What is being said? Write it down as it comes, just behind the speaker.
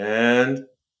And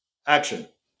action.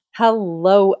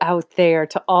 Hello out there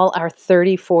to all our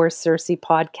 34 Circe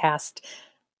podcast.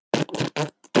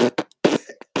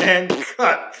 And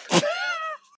cut.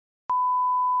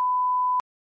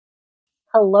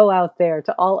 Hello out there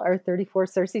to all our 34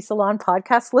 Circe Salon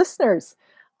podcast listeners.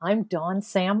 I'm Dawn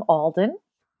Sam Alden.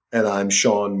 And I'm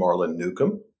Sean Marlin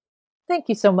Newcomb. Thank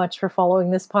you so much for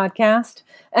following this podcast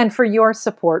and for your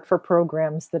support for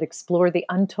programs that explore the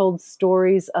untold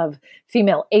stories of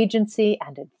female agency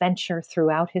and adventure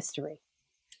throughout history.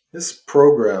 This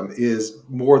program is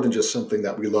more than just something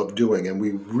that we love doing, and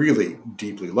we really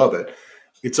deeply love it.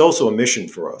 It's also a mission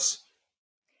for us.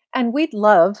 And we'd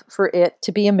love for it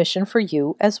to be a mission for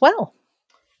you as well.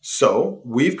 So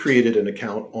we've created an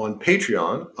account on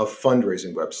Patreon, a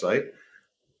fundraising website,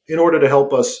 in order to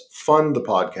help us fund the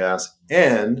podcast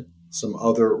and some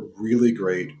other really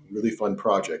great, really fun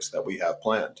projects that we have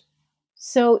planned.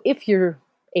 So if you're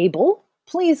able,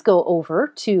 please go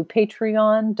over to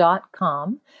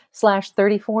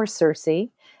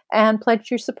patreon.com/34Circe and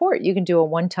pledge your support. You can do a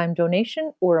one-time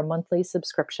donation or a monthly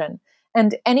subscription.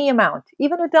 And any amount,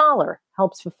 even $1,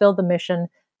 helps fulfill the mission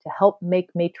to help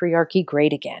make matriarchy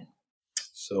great again.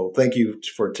 So thank you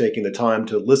for taking the time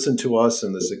to listen to us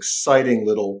in this exciting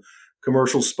little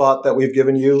commercial spot that we've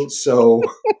given you. So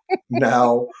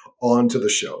now on to the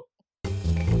show.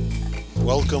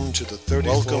 Welcome to the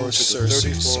 34 Circe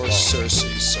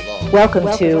Salon.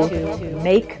 Welcome to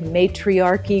Make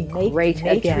Matriarchy Great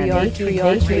Again.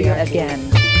 Matriarchy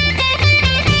again.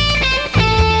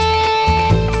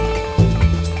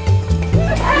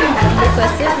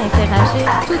 Possible d'interagir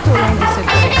tout au long de ce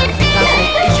cours.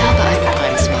 Ich habe eine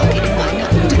Preismarke in meiner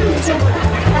Unterhose.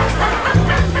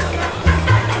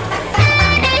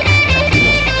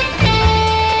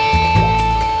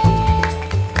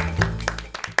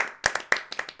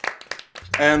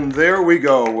 And there we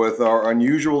go with our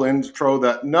unusual intro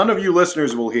that none of you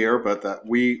listeners will hear, but that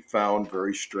we found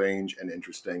very strange and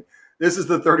interesting. This is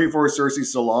the 34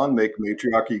 Circe Salon, Make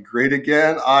Matriarchy Great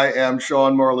Again. I am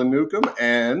Sean Marlin Newcomb,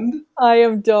 and I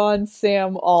am Dawn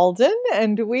Sam Alden,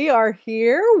 and we are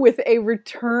here with a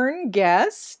return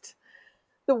guest,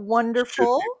 the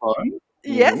wonderful,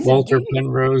 yes, Walter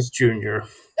Penrose Jr.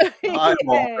 Hi,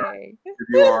 Walter. Give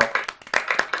you our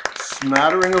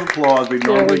smattering of applause. We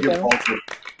normally give Walter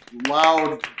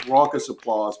loud, raucous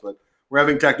applause, but we're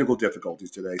having technical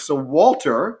difficulties today. So,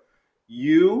 Walter,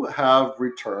 you have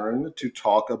returned to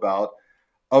talk about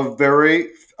a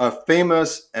very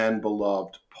famous and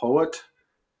beloved poet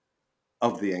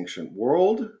of the ancient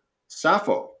world,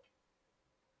 Sappho.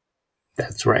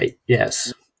 That's right.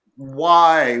 Yes.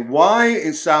 Why? Why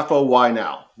is Sappho? Why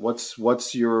now? What is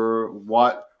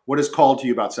called to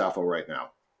you about Sappho right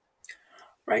now?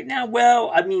 Right now,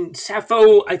 well, I mean,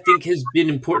 Sappho, I think, has been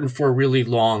important for a really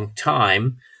long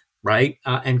time, right?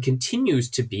 And continues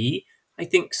to be. I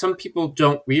think some people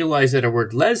don't realize that a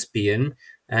word lesbian,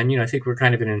 and, I think we're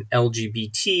kind of in an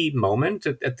LGBT moment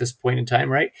at this point in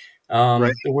time, right?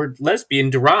 Right. The word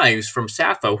lesbian derives from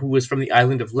Sappho, who was from the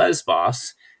island of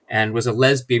Lesbos and was a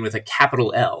lesbian with a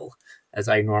capital L, as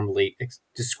I normally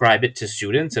describe it to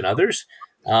students and others.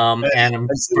 And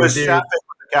she was Sapphic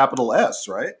with a capital S,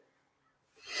 right?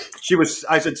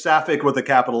 I said Sapphic with a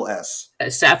capital S.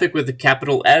 Sapphic with a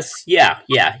capital S? Yeah.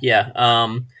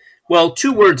 Well,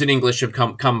 two words in English have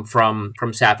come from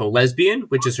Sappho. Lesbian,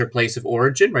 which is her place of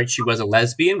origin, right? She was a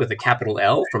lesbian with a capital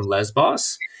L from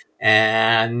Lesbos.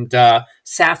 And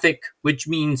Sapphic, which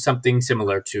means something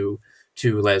similar to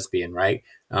lesbian, right?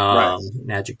 Right.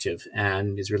 An adjective,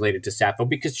 and is related to Sappho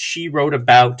because she wrote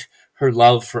about her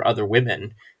love for other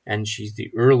women. And she's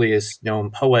the earliest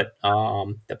known poet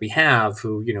that we have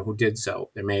who did so.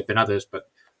 There may have been others, but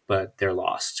they're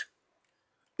lost.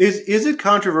 Is it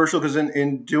controversial? Because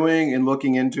in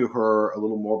looking into her a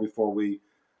little more before we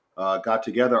got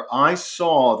together, I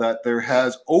saw that there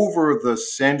has over the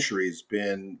centuries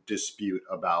been dispute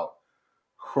about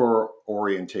her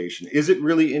orientation. Is it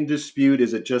really in dispute?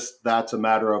 Is it just that's a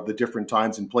matter of the different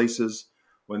times and places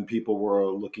when people were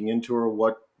looking into her?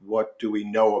 What do we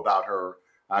know about her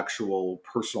actual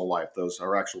personal life,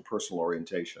 her actual personal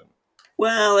orientation?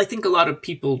 Well, I think a lot of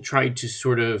people tried to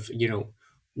sort of,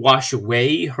 wash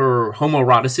away her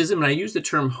homoeroticism. And I use the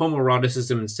term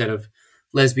homoeroticism instead of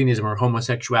lesbianism or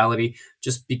homosexuality,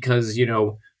 just because,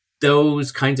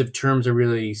 those kinds of terms are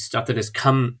really stuff that has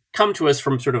come to us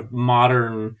from sort of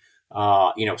modern,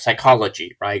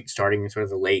 psychology, right? Starting in sort of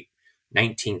the late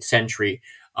 19th century.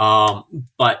 I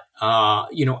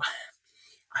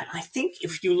think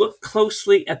if you look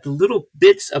closely at the little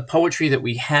bits of poetry that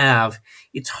we have,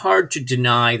 it's hard to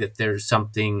deny that there's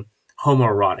something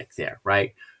homoerotic there,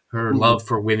 right? her love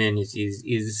for women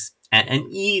is and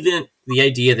even the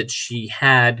idea that she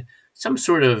had some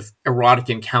sort of erotic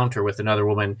encounter with another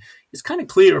woman is kind of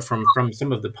clear from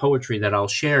some of the poetry that I'll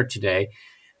share today.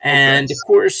 And of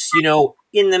course,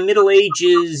 in the Middle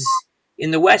Ages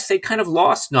in the West, they kind of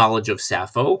lost knowledge of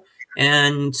Sappho.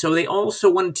 And so they also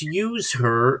wanted to use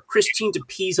her. Christine de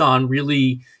Pizan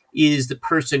really is the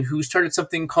person who started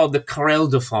something called the Querelle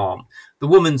de Femme, the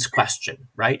woman's question,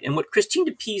 right? And what Christine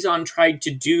de Pizan tried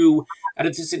to do out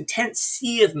of this intense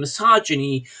sea of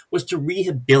misogyny was to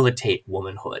rehabilitate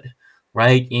womanhood,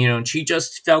 right? And she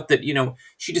just felt that,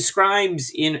 she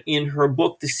describes in her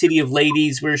book, The City of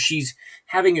Ladies, where she's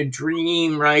having a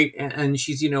dream, right? And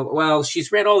she's,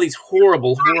 she's read all these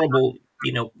horrible,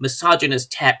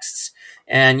 misogynist texts.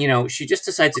 And, she just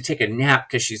decides to take a nap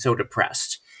because she's so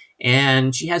depressed.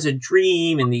 And she has a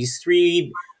dream, and these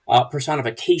three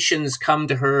personifications come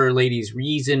to her, ladies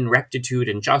reason, rectitude,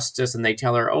 and justice. And they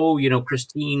tell her, oh,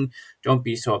 Christine, don't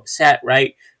be so upset,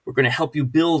 right? We're going to help you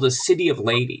build a city of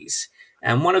ladies.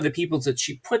 And one of the people that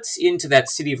she puts into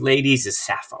that city of ladies is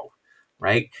Sappho,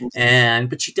 right?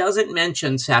 But she doesn't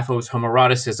mention Sappho's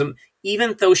homoeroticism,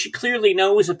 even though she clearly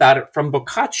knows about it from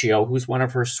Boccaccio, who's one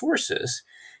of her sources.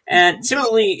 And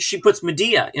similarly, she puts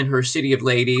Medea in her city of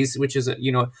ladies, which is a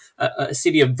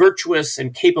city of virtuous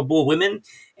and capable women.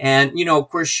 And of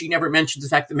course, she never mentions the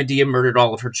fact that Medea murdered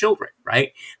all of her children,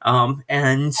 right?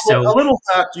 And so a little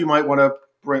fact you might want to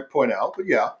point out, but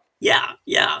yeah. Yeah.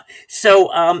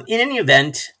 So in any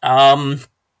event, so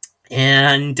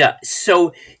in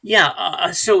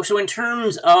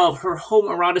terms of her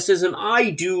homoeroticism,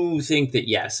 I do think that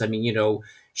yes. I mean,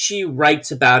 she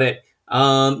writes about it. There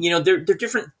are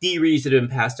different theories that have been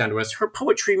passed down to us. Her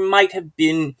poetry might have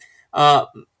been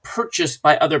purchased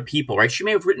by other people, right? She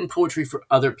may have written poetry for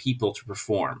other people to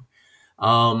perform.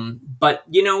 But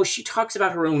she talks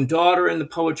about her own daughter in the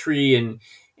poetry,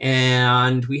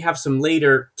 and we have some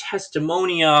later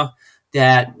testimonia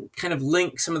that kind of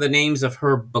link some of the names of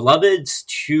her beloveds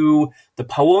to the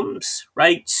poems,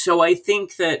 right? So I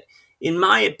think that, in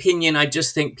my opinion, I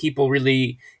just think people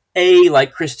really,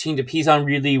 like Christine de Pizan,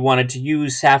 really wanted to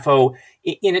use Sappho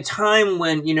in a time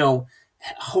when,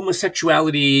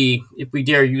 homosexuality, if we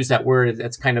dare use that word,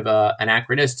 that's kind of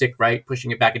anachronistic, right?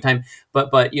 Pushing it back in time.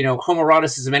 But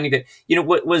homoeroticism, any that,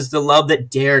 what was the love that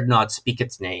dared not speak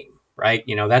its name, right?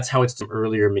 That's how it's in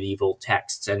earlier medieval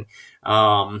texts.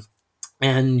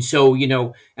 And so,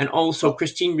 and also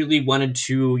Christine really wanted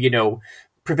to,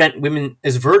 prevent women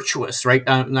as virtuous, right?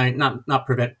 Not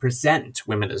present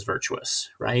women as virtuous,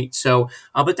 right? So,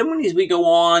 but then as we go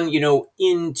on,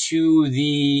 into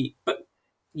the,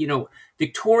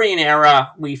 Victorian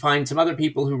era, we find some other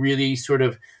people who really sort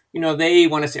of, they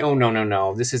want to say, oh,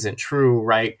 no, this isn't true,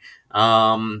 right?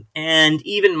 And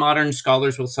even modern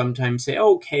scholars will sometimes say,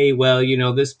 okay, well,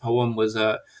 this poem was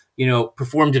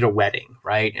performed at a wedding,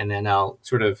 right? And then I'll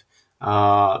sort of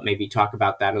maybe talk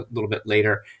about that a little bit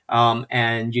later.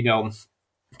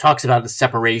 Talks about the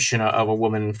separation of a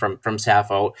woman from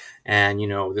Sappho, and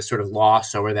the sort of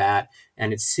loss over that.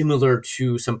 And it's similar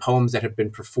to some poems that have been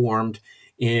performed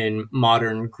in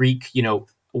modern Greek,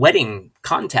 wedding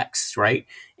contexts, right?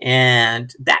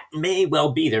 And that may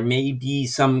well be, there may be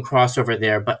some crossover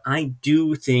there, but I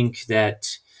do think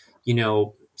that,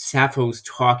 Sappho's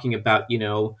talking about,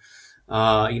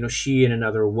 she and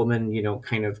another woman,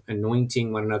 kind of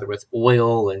anointing one another with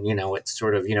oil, and, it's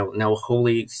sort of, no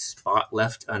holy spot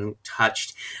left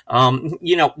untouched.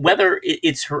 Whether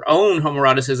it's her own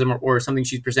homoeroticism or something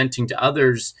she's presenting to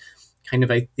others, kind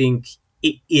of, I think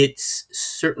it's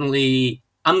certainly,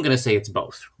 I'm going to say it's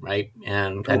both, right?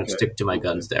 And kind of stick to my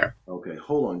guns there. Okay,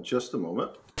 hold on just a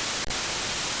moment.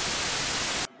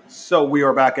 So we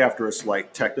are back after a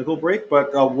slight technical break,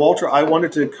 but Walter, I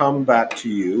wanted to come back to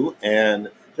you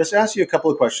and just ask you a couple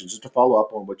of questions just to follow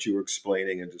up on what you were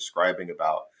explaining and describing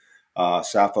about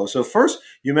Sappho. So first,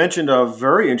 you mentioned a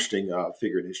very interesting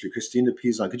figure in history, Christine de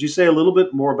Pizan. Could you say a little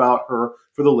bit more about her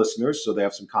for the listeners so they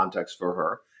have some context for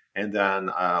her? And then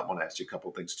I want to ask you a couple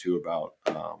of things too about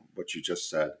what you just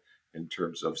said in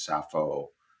terms of Sappho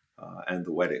and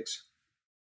the weddings.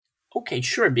 Okay,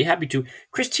 sure, I'd be happy to.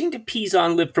 Christine de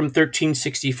Pizan lived from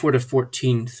 1364 to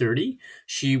 1430.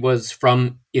 She was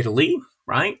from Italy,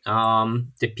 right?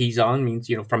 De Pizan means,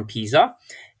 from Pisa.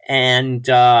 And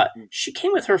she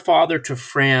came with her father to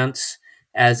France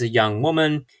as a young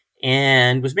woman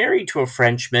and was married to a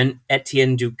Frenchman,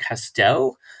 Etienne du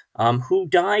Castel, who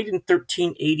died in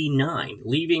 1389,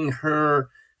 leaving her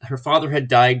father had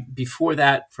died before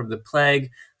that from the plague,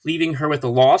 leaving her with a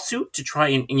lawsuit to try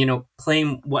and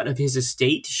claim what of his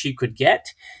estate she could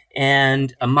get,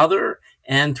 and a mother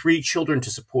and 3 children to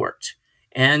support.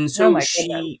 And Oh so my goodness.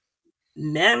 she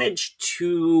managed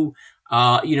to,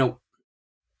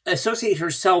 associate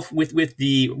herself with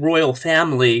the royal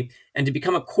family and to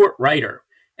become a court writer.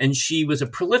 And she was a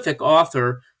prolific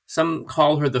author. Some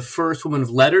call her the first woman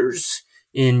of letters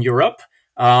in Europe.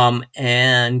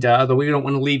 And though we don't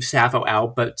want to leave Sappho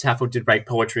out, but Sappho did write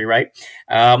poetry, right?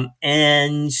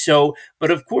 And so, but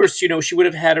of course, she would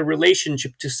have had a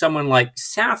relationship to someone like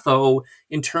Sappho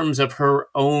in terms of her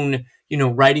own,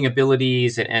 writing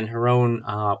abilities and her own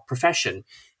profession.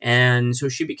 And so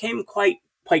she became quite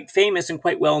famous and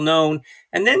quite well known.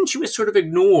 And then she was sort of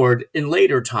ignored in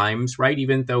later times, right?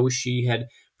 Even though she had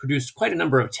produced quite a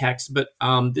number of texts. But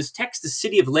this text, The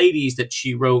City of Ladies, that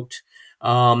she wrote,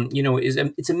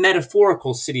 it's a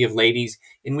metaphorical city of ladies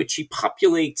in which she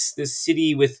populates this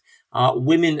city with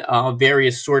women of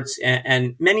various sorts,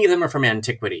 and many of them are from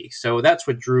antiquity. So that's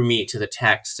what drew me to the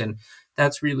text. And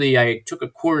that's really, I took a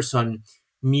course on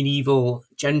medieval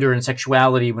gender and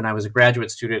sexuality when I was a graduate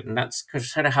student, and that's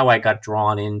kind of how I got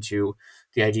drawn into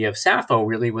the idea of Sappho.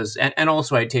 Really was, and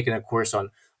also I'd taken a course on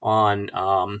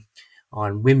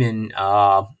women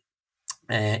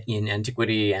in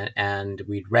antiquity, and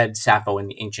we'd read Sappho in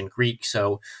the ancient Greek.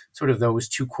 So sort of those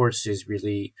two courses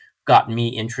really got me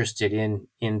interested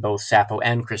in both Sappho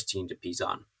and Christine de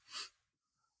Pizan.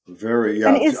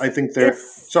 And I think they're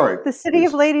sorry. The City please.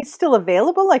 of Ladies still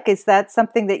available? Like, is that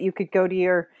something that you could go to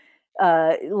your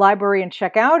library and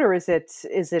check out, or is it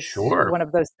Sure. one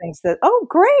of those things that? Oh,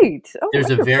 great! Oh, There's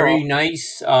wonderful. a very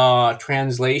nice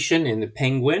translation in the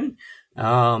Penguin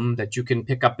that you can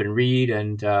pick up and read,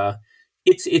 and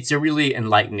it's a really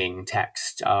enlightening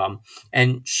text.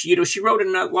 And she wrote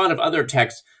a lot of other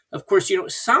texts. Of course,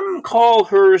 some call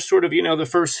her sort of the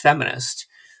first feminist.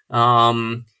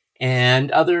 And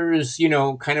others,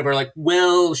 kind of are like,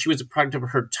 well, she was a product of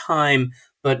her time,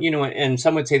 but, and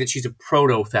some would say that she's a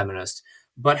proto-feminist.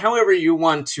 But however you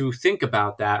want to think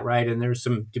about that, right? And there's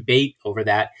some debate over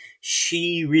that.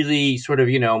 She really sort of,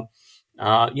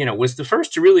 was the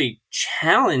first to really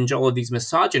challenge all of these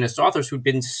misogynist authors who'd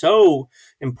been so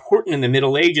important in the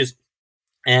Middle Ages,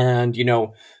 and,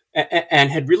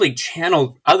 and had really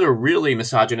channeled other really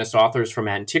misogynist authors from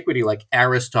antiquity like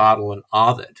Aristotle and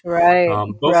Ovid, Right.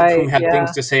 Both of whom had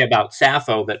things to say about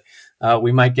Sappho that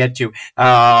we might get to.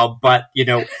 But but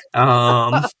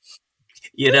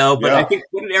I think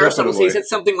what did Aristotle say? He said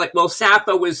something like, well,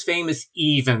 Sappho was famous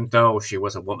even though she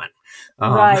was a woman.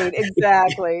 Right,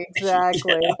 exactly.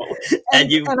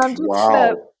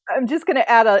 I'm just going to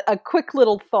add a quick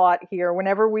little thought here.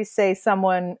 Whenever we say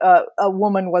someone, a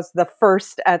woman was the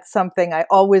first at something, I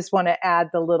always want to add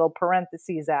the little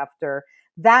parentheses after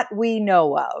that we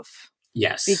know of.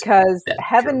 Yes. Because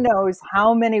heaven knows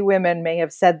how many women may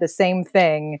have said the same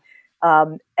thing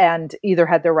and either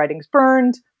had their writings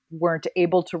burned, weren't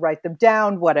able to write them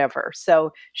down, whatever.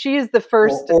 So she is the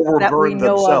first that we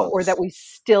know of, or that we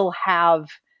still have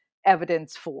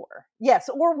evidence for. Yes,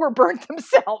 or were burnt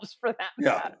themselves, for that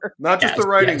matter. Not just the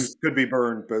writings could be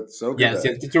burned, but so could yes,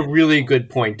 it's a really good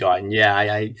point, Dawn. Yeah,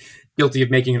 I guilty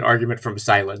of making an argument from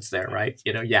silence there, right?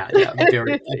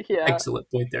 Very excellent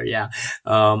point there. Yeah,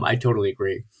 I totally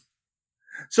agree.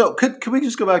 So could we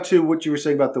just go back to what you were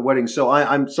saying about the wedding? So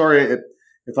I'm sorry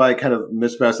if I kind of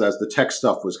mispassed that, as the tech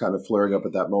stuff was kind of flaring up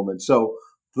at that moment. So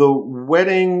the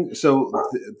wedding,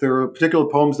 there are particular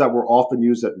poems that were often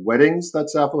used at weddings that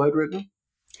Sappho had written?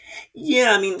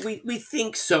 Yeah, I mean, we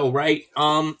think so, right?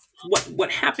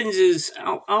 What happens is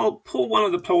I'll pull one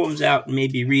of the poems out and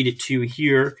maybe read it to you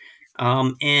here.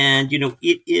 And,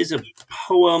 it is a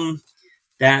poem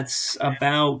that's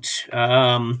about,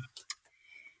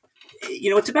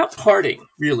 it's about parting,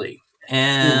 really.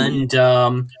 And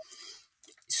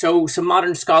so some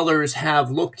modern scholars have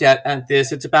looked at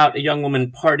this. It's about a young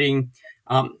woman parting.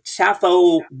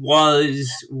 Sappho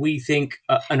was, we think,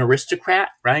 an aristocrat,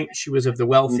 right? She was of the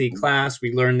wealthy class.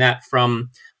 We learned that from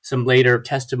some later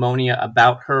testimonia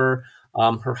about her.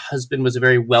 Her husband was a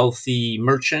very wealthy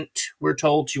merchant, we're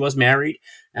told. She was married,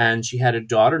 and she had a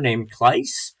daughter named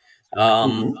Cleis.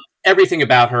 Everything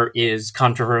about her is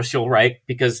controversial, right?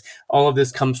 Because all of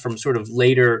this comes from sort of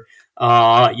later,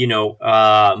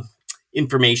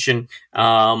 information,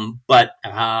 but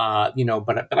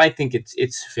I think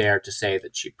it's fair to say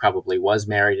that she probably was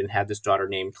married and had this daughter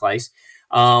named Cleis.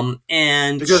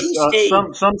 And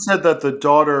because some said that the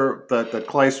daughter that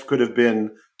Cleis could have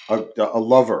been a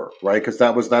lover, right? Because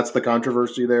that's the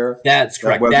controversy there. That's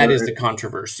correct. That is the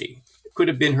controversy. Could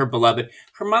have been her beloved.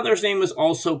 Her mother's name was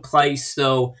also Cleis,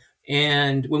 though.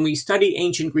 And when we study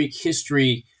ancient Greek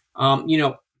history,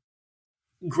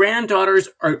 granddaughters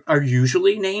are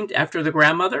usually named after the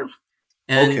grandmother.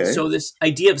 And Okay. so this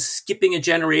idea of skipping a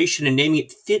generation and naming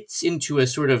it fits into a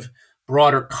sort of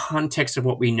broader context of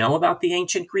what we know about the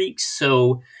ancient Greeks.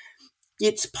 So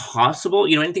it's possible,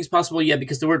 anything's possible, yeah,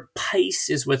 because the word pais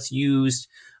is what's used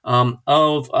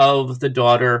of the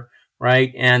daughter,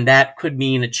 right? And that could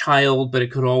mean a child, but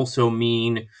it could also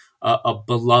mean a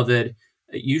beloved,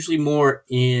 usually more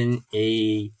in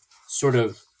a sort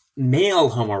of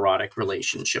male homoerotic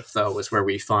relationship, though, is where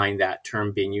we find that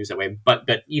term being used that way.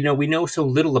 But we know so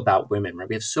little about women, right?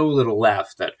 We have so little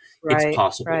left that it's Right,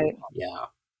 possible. right. Yeah,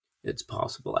 it's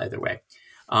possible either way.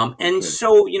 And Okay.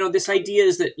 so, this idea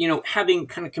is that, having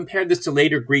kind of compared this to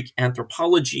later Greek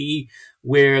anthropology,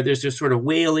 where there's this sort of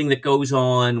wailing that goes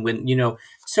on when,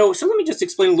 so let me just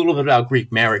explain a little bit about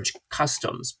Greek marriage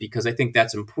customs, because I think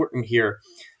that's important here.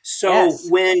 So Yes.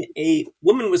 when a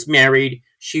woman was married,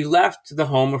 she left the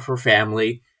home of her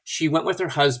family, she went with her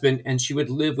husband, and she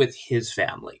would live with his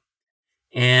family.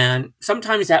 And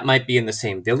sometimes that might be in the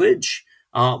same village,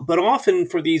 but often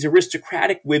for these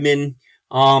aristocratic women,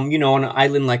 on an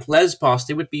island like Lesbos,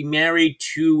 they would be married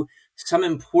to some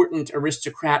important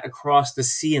aristocrat across the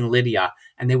sea in Lydia,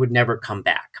 and they would never come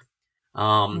back.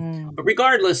 Mm. But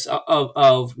regardless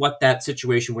of what that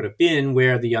situation would have been,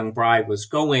 where the young bride was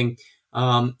going,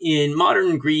 in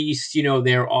modern Greece,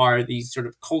 there are these sort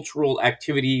of cultural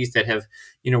activities that have,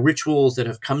 rituals that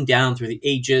have come down through the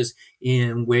ages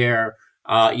in where,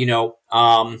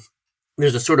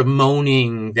 there's a sort of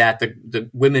moaning that the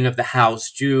women of the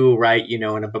house do, right?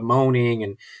 And a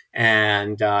bemoaning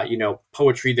and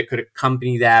poetry that could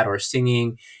accompany that, or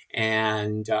singing.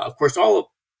 And of course,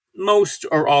 most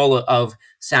or all of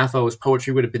Sappho's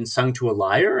poetry would have been sung to a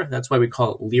lyre. That's why we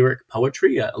call it lyric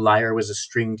poetry. A lyre was a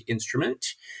stringed instrument.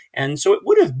 And so it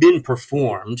would have been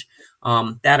performed.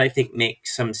 That I think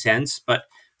makes some sense. But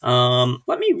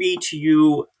let me read to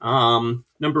you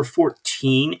number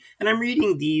 14. And I'm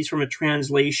reading these from a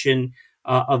translation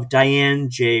of Diane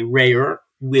J. Rayer,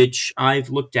 which I've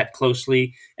looked at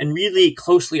closely and really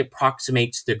closely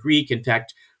approximates the Greek. In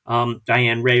fact,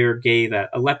 Diane Rayer gave a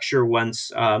lecture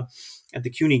once at the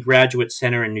CUNY Graduate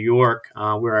Center in New York,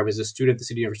 where I was a student at the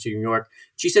City University of New York.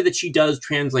 She said that she does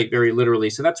translate very literally,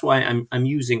 so that's why I'm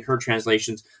using her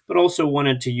translations, but also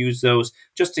wanted to use those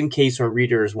just in case our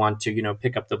readers want to,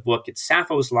 pick up the book. It's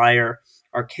Sappho's Lyre,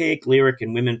 Archaic Lyric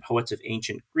and Women Poets of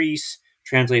Ancient Greece,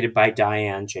 translated by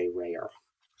Diane J. Rayer.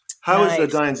 How is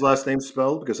Nice. Diane's last name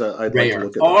spelled? Because I'd like to Rayer,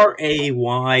 look at that.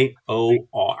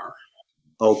 Rayor.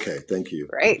 Okay, thank you.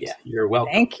 Great. Yeah, you're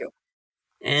welcome. Thank you.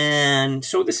 And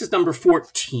so this is number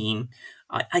 14.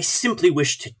 I simply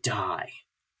wish to die.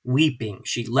 Weeping,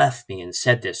 she left me and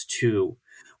said this too.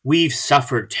 We've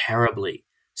suffered terribly.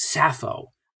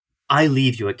 Sappho, I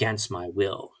leave you against my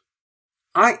will.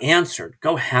 I answered,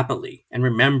 go happily and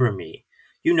remember me.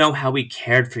 You know how we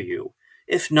cared for you.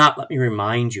 If not, let me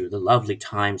remind you the lovely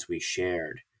times we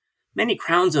shared. Many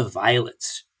crowns of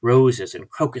violets, roses, and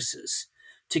crocuses,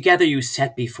 together you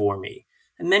set before me,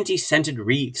 and many-scented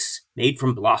wreaths made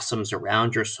from blossoms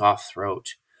around your soft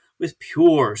throat. With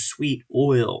pure, sweet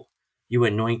oil you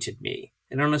anointed me,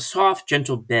 and on a soft,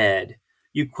 gentle bed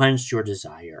you quenched your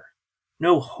desire.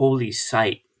 No holy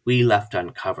site we left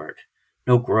uncovered,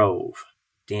 no grove,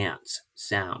 dance,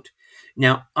 sound.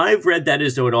 Now, I've read that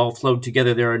as though it all flowed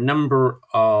together. There are a number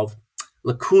of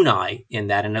lacunae in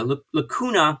that, and a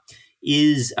lacuna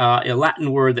is a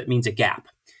Latin word that means a gap.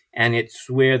 And it's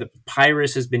where the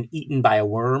papyrus has been eaten by a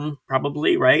worm,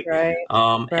 probably, right? Right.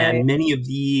 And many of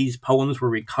these poems were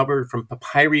recovered from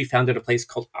papyri found at a place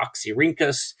called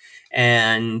Oxyrhynchus.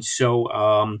 And so,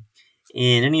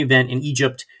 in any event, in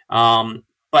Egypt,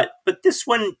 but this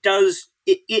one does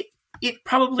it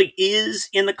probably is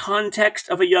in the context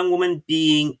of a young woman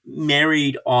being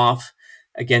married off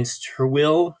against her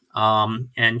will,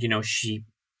 and she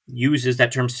uses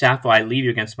that term Sappho, I leave you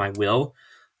against my will.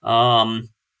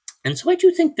 And so I do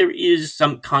think there is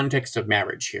some context of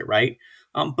marriage here, right?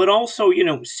 But also,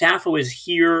 Sappho is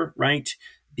here, right,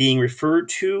 being referred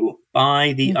to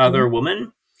by the other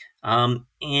woman.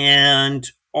 And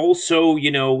also,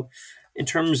 in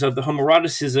terms of the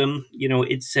homoeroticism,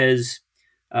 it says,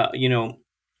 right,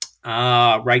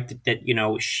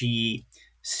 that she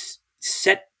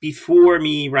set before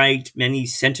me, right, many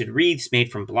scented wreaths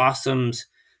made from blossoms,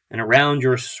 and around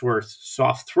your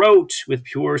soft throat with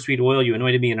pure sweet oil you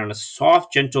anointed me, and on a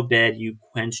soft gentle bed you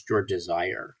quenched your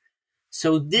desire.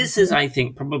 So this is, I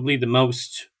think, probably the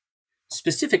most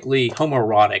specifically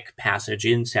homoerotic passage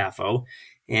in Sappho,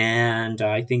 and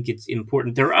I think it's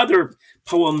important. There are other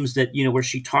poems that, where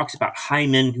she talks about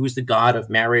Hymen, who is the god of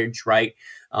marriage, right?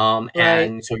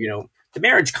 And so, the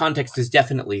marriage context is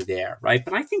definitely there, right?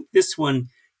 But I think this one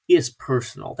is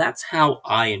personal. That's how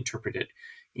I interpret it.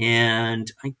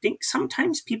 And I think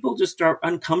sometimes people just are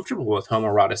uncomfortable with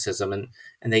homoeroticism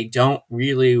and they don't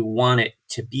really want it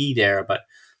to be there. But,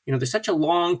 there's such a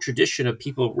long tradition of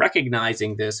people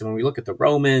recognizing this. And when we look at the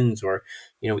Romans or,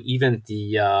 even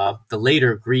the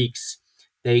later Greeks,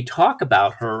 they talk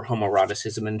about her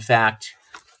homoeroticism. In fact,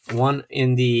 one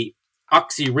in the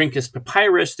Oxyrhynchus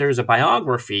Papyrus, there's a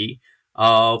biography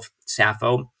of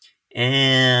Sappho,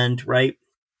 and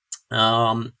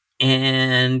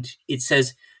and it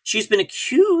says she's been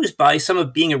accused by some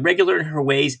of being irregular in her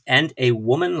ways and a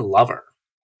woman lover.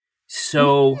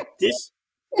 So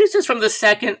this is from the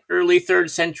second, early third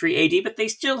century AD, but they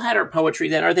still had her poetry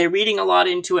then. Are they reading a lot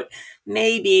into it?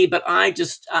 Maybe, but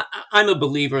I'm a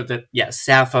believer that, yes,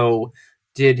 Sappho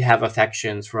did have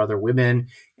affections for other women.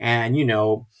 And,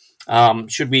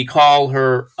 should we call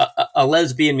her a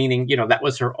lesbian, meaning, that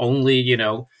was her only,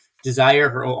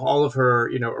 desire, all of her,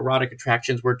 erotic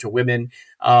attractions were to women?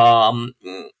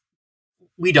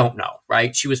 We don't know,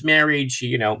 right? She was married.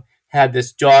 She, had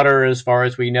this daughter, as far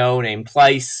as we know, named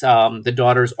Cleis. The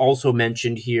daughter's also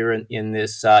mentioned here in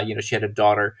this. She had a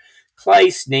daughter,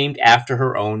 Cleis, named after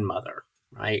her own mother,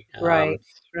 right? Right.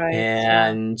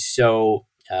 And so,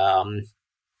 I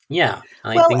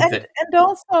think that, and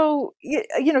also,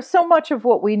 so much of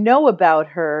what we know about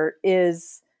her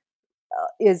is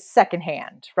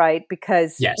secondhand, right?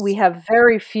 Because yes, we have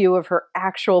very few of her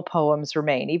actual poems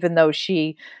remain, even though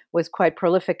she was quite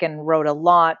prolific and wrote a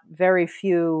lot. Very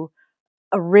few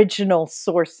original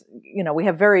source, we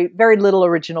have very, very little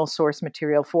original source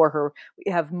material for her. We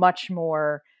have much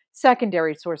more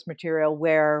secondary source material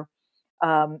where,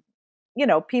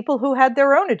 people who had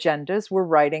their own agendas were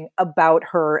writing about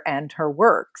her and her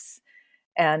works.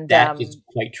 And that is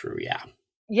quite true. Yeah.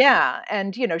 Yeah.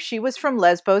 And, she was from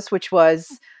Lesbos, which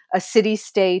was a city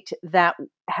state that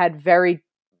had very,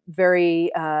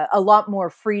 very, a lot more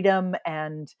freedom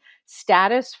and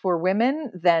status for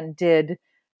women than did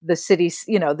the cities,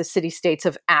 the city states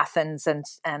of Athens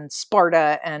and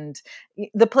Sparta and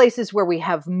the places where we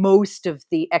have most of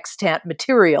the extant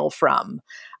material from.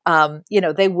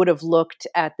 They would have looked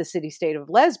at the city state of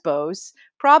Lesbos,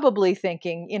 probably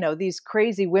thinking, these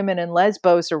crazy women in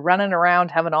Lesbos are running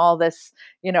around having all this,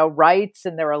 rights,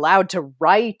 and they're allowed to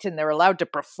write and they're allowed to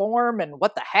perform, and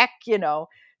what the heck,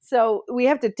 So we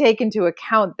have to take into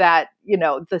account that,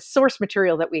 the source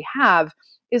material that we have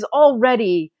is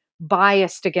already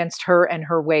biased against her and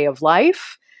her way of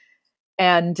life.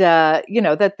 And,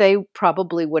 that they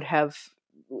probably would have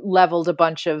leveled a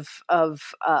bunch of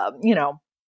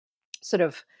sort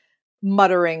of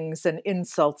mutterings and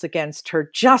insults against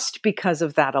her just because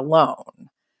of that alone.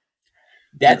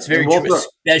 That's very true,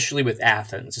 especially with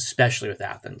Athens.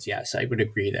 Yes, I would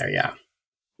agree there. Yeah.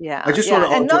 Yeah. I just want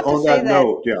to, on that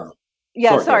note,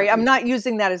 Yeah, sorry, I'm not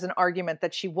using that as an argument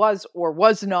that she was or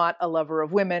was not a lover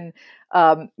of women.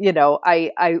 I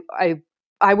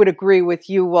would agree with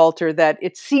you, Walter, that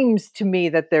it seems to me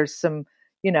that there's some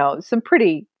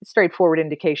pretty straightforward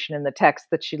indication in the text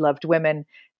that she loved women.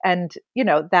 And,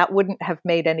 that wouldn't have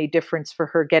made any difference for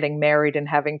her getting married and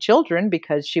having children,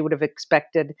 because she would have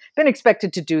been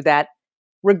expected to do that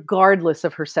regardless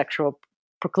of her sexual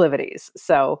proclivities.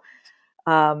 So,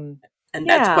 and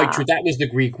that's quite true. That was the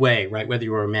Greek way, right? Whether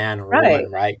you were a man or a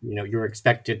woman, right? You were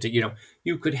expected to,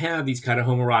 you could have these kind of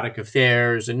homoerotic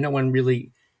affairs, and no one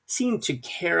really seemed to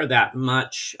care that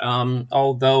much.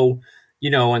 Although,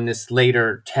 in this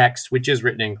later text, which is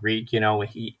written in Greek,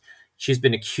 she's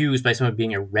been accused by some of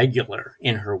being irregular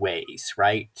in her ways,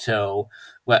 right? So,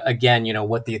 again,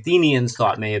 what the Athenians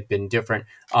thought may have been different.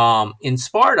 In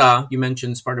Sparta, you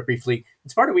mentioned Sparta briefly. In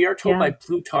Sparta, we are told by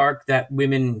Plutarch that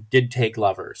women did take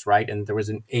lovers, right? And there was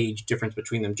an age difference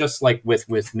between them, just like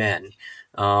with men.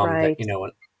 That,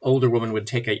 an older woman would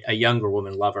take a younger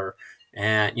woman lover,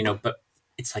 and but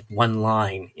it's like one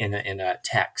line in a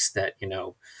text that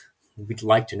we'd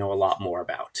like to know a lot more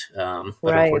about,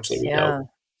 but unfortunately we don't.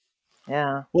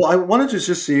 Yeah. Well, I wanted to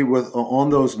just see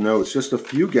on those notes, just a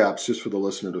few gaps just for the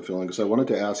listener to fill in, because I wanted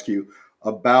to ask you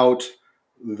about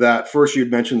that. First,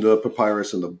 you'd mentioned the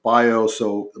papyrus and the bio,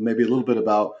 so maybe a little bit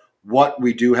about what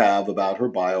we do have about her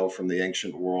bio from the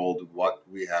ancient world, what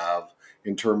we have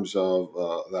in terms of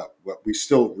what we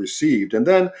still received, and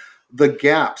then the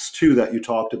gaps too that you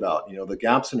talked about. The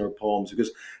gaps in her poems,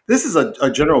 because this is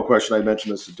a general question. I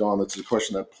mentioned this to Dawn. That's a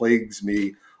question that plagues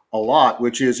me a lot,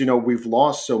 which is, we've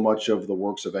lost so much of the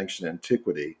works of ancient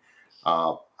antiquity.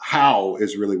 How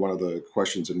is really one of the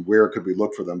questions, and where could we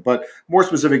look for them? But more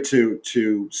specific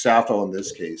to Sappho in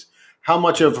this case, how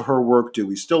much of her work do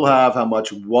we still have? How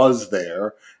much was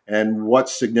there? And what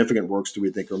significant works do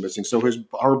we think are missing? So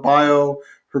her bio,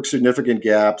 her significant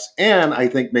gaps. And I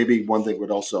think maybe one thing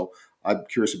would also, I'm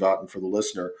curious about, and for the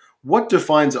listener, what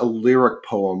defines a lyric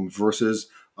poem versus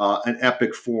an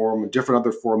epic form, different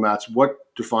other formats? What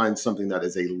defines something that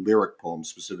is a lyric poem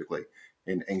specifically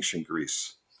in ancient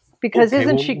Greece? Because Okay,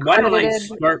 isn't well, she why don't I credited?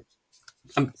 start?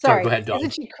 I'm sorry, Sorry, go ahead, Dawn.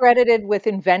 isn't she credited with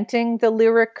inventing the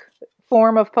lyric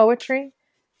form of poetry?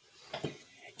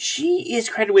 She is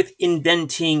credited with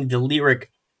inventing the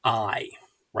lyric I,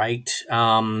 right?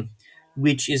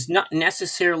 Which is not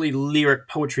necessarily lyric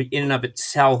poetry in and of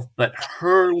itself, but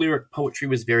her lyric poetry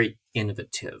was very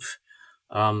innovative.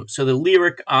 So the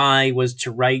lyric I was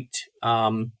to write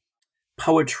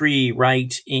poetry,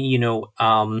 right?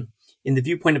 In the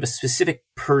viewpoint of a specific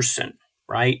person,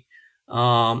 right?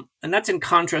 And that's in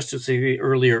contrast to say, the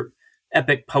earlier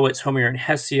epic poets, Homer and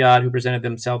Hesiod, who presented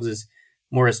themselves as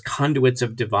more as conduits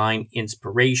of divine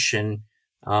inspiration.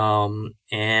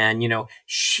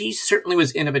 She certainly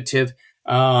was innovative.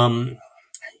 There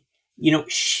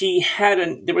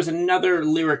was another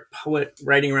lyric poet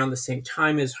writing around the same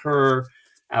time as her,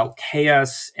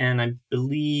 Alcaeus, and I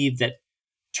believe that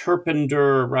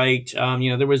Terpander, right?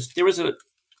 There was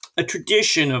a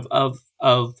tradition of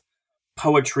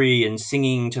poetry and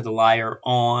singing to the lyre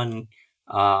on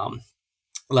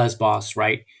Lesbos,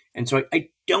 right? And so I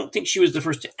don't think she was the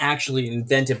first to actually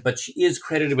invent it, but she is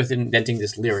credited with inventing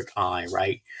this lyric I,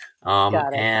 right?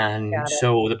 Got it. And Got it.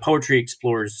 so the poetry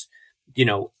explores,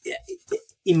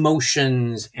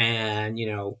 emotions and,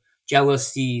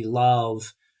 jealousy,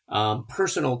 love,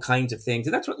 personal kinds of things.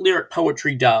 And that's what lyric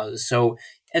poetry does. So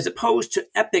as opposed to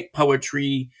epic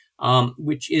poetry,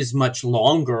 which is much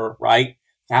longer, right?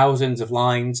 Thousands of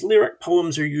lines. Lyric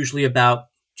poems are usually about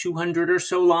 200 or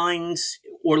so lines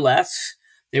or less.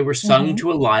 They were sung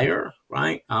to a lyre,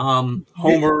 right?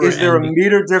 Homer. Is there a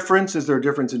meter difference? Is there a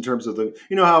difference in terms of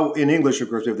how in English, of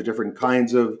course, we have the different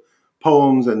kinds of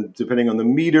poems, and depending on the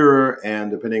meter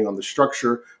and depending on the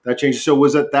structure, that changes. So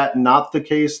was that not the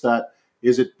case? That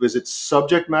is it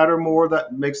subject matter more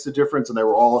that makes the difference? And they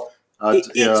were all it's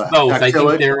both. tactilic? I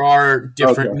think there are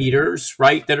different meters,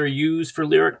 right, that are used for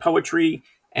lyric poetry.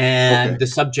 And the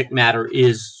subject matter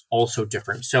is also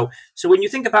different. So when you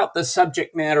think about the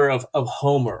subject matter of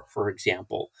Homer, for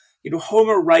example,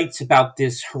 Homer writes about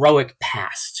this heroic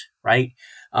past, right?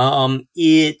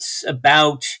 It's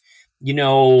about,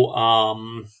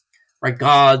 right,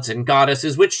 gods and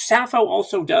goddesses, which Sappho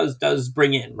also does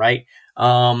bring in, right?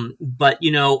 But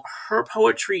her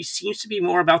poetry seems to be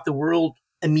more about the world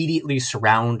immediately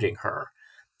surrounding her.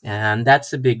 And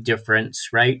that's the big difference,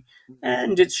 right?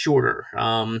 And it's shorter.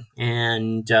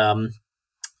 And I'm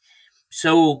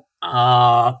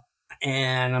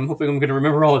hoping I'm going to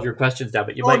remember all of your questions now,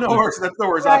 but you might. No worries. That's no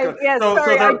worries. Right, yeah,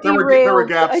 sorry, there were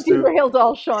gaps. I derailed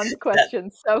all Sean's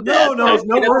questions. So no worries.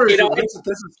 This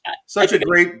is such a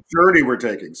great journey we're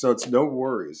taking, so it's no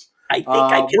worries. I think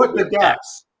I can. What the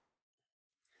gaps?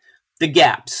 The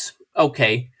gaps.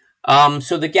 Okay.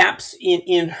 So the gaps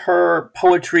in her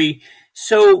poetry.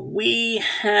 So we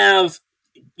have,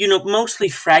 mostly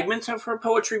fragments of her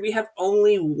poetry. We have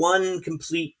only one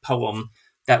complete poem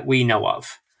that we know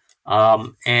of.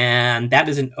 And that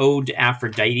is an ode to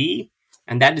Aphrodite.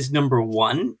 And that is number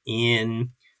 1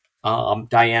 in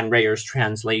Diane Rayer's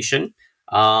translation.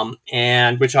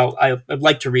 And which I'd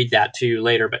like to read that to you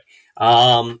later.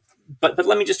 But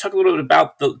let me just talk a little bit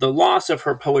about the loss of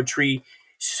her poetry.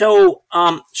 So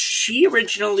she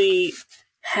originally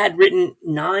had written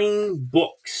 9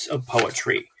 books of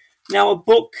poetry. Now, a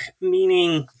book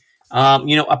meaning,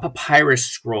 a papyrus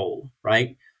scroll,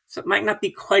 right? So it might not be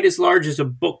quite as large as a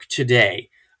book today,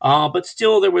 but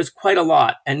still there was quite a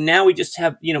lot. And now we just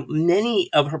have, many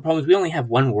of her poems, we only have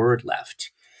 1 word left.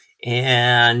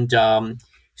 And I'm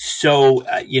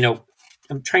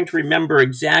trying to remember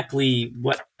exactly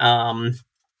what, how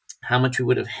much we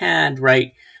would have had,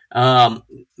 right?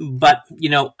 But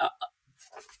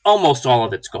almost all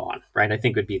of it's gone, right? I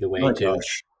think would be the way to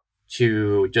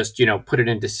just, put it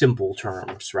into simple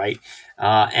terms, right?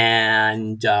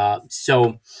 The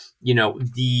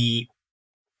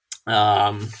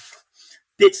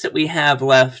bits that we have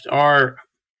left are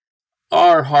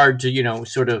hard to,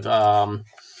 sort of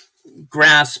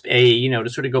grasp to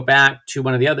sort of go back to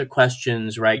one of the other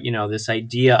questions, right? This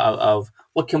idea of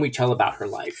what can we tell about her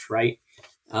life, right?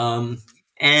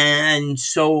 And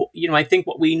so, I think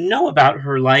what we know about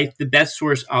her life, the best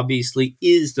source obviously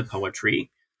is the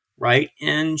poetry, right?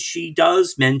 And she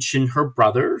does mention her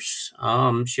brothers.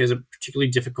 She has a particularly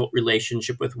difficult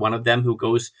relationship with one of them who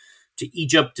goes to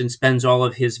Egypt and spends all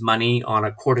of his money on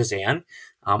a courtesan.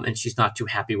 And she's not too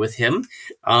happy with him.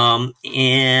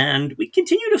 And we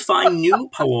continue to find new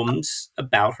poems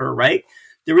about her, right?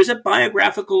 there is a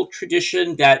biographical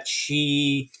tradition that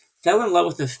she fell in love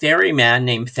with a ferryman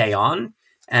named Theon,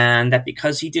 and that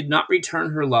because he did not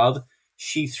return her love,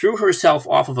 she threw herself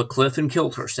off of a cliff and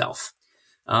killed herself.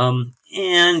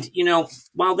 And,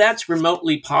 while that's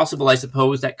remotely possible, I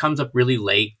suppose that comes up really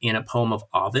late in a poem of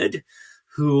Ovid,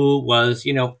 who was,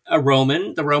 a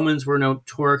Roman. The Romans were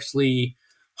notoriously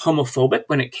homophobic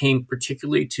when it came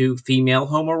particularly to female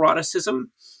homoeroticism.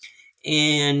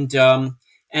 And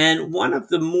one of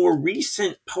the more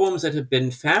recent poems that have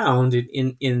been found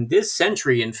in this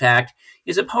century, in fact,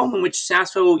 is a poem in which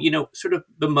Sappho, sort of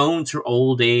bemoans her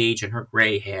old age and her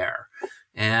gray hair.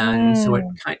 And so it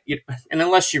and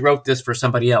unless she wrote this for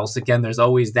somebody else, again, there's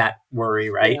always that worry,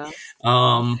 right? Yeah.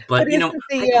 But I don't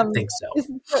think so.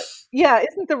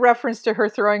 Isn't the reference to her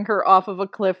throwing her off of a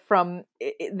cliff from,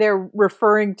 they're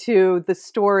referring to the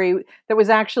story that was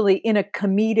actually in a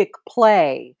comedic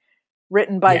play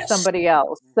written by somebody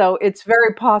else. So it's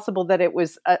very possible that it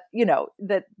was,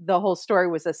 that the whole story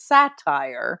was a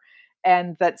satire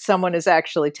and that someone is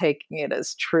actually taking it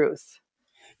as truth.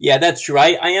 Yeah, that's true.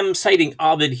 I am citing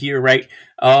Ovid here, right?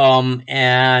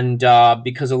 And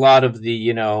because a lot of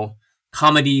the,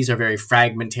 comedies are very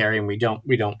fragmentary and we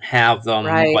don't have them.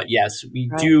 Right. But yes, we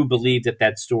do believe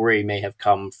that story may have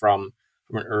come from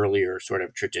an earlier sort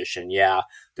of tradition. Yeah,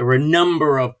 there were a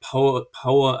number of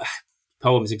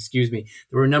poems, excuse me.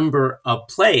 There were a number of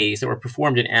plays that were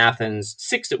performed in Athens,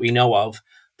 6 that we know of,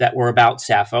 that were about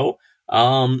Sappho.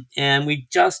 And we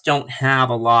just don't have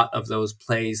a lot of those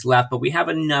plays left, but we have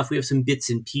enough. We have some bits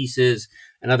and pieces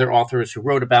and other authors who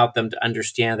wrote about them to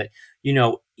understand that,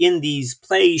 in these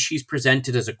plays, she's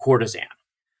presented as a courtesan.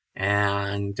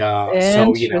 And so,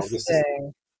 this is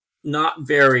not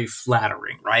very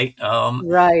flattering, right? When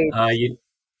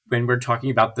we're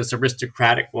talking about this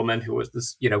aristocratic woman who was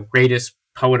this, greatest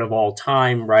poet of all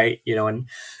time, right?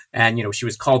 And she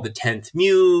was called the 10th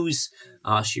Muse.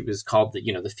 She was called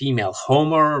the female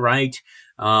Homer, right?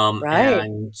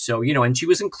 And so, and she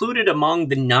was included among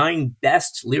the 9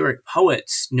 best lyric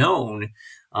poets known.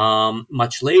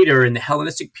 Much later in the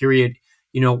Hellenistic period,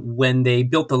 when they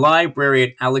built the library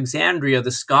at Alexandria,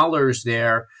 the scholars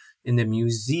there in the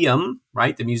museum,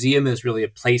 right? The museum is really a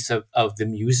place of the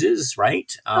muses,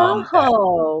 right? From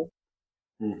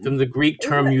the Greek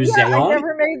term museon. Yeah,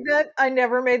 I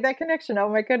never made that connection. Oh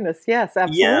my goodness. Yes,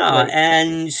 absolutely. Yeah.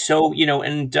 And so,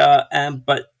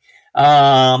 but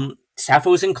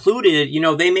Sappho's included,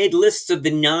 they made lists of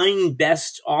the 9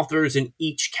 best authors in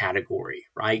each category,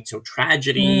 right? So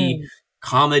tragedy,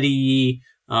 comedy,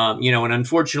 and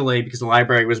unfortunately, because the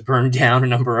library was burned down a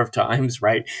number of times,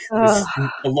 right? A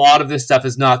lot of this stuff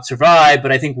has not survived,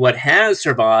 but I think what has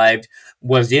survived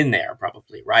was in there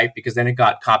probably, right? Because then it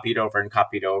got copied over, and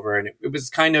it was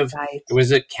kind of, it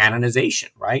was a canonization,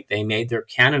 right? They made their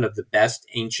canon of the best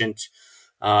ancient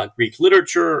Greek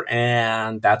literature,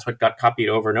 and that's what got copied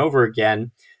over and over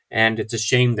again. And it's a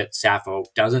shame that Sappho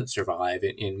doesn't survive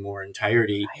in more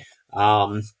entirety.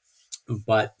 But,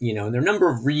 there are a number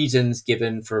of reasons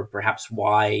given for perhaps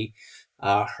why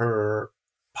her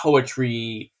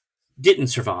poetry didn't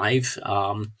survive.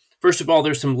 First of all,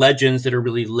 there's some legends that are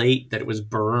really late that it was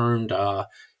burned.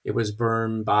 It was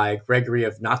burned by Gregory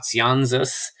of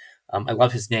Nazianzus. I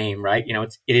love his name, right?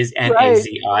 It is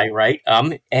Nazi, right?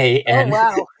 A-N. Oh,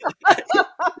 wow.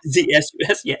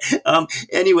 Z-S-U-S, yeah.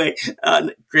 Anyway,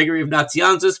 Gregory of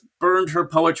Nazianzus burned her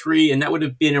poetry, and that would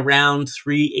have been around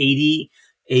 380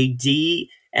 AD.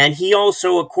 And he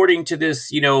also, according to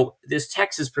this, this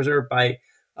text is preserved by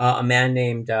a man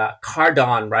named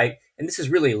Cardon, right? And this is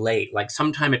really late, like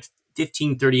sometime at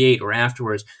 1538 or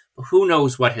afterwards. But who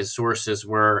knows what his sources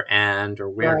were or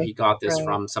where he got this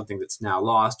from, something that's now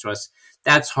lost to us.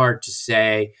 That's hard to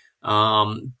say.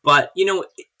 But,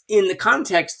 in the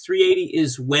context, 380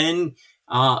 is when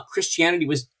Christianity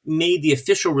was made the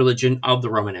official religion of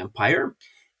the Roman Empire.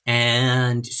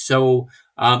 And so,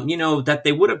 that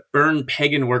they would have burned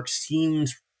pagan works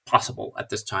seems possible at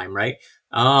this time, right?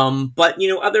 But,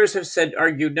 others have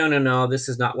argued, no, this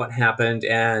is not what happened.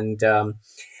 And,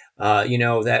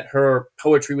 that her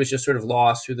poetry was just sort of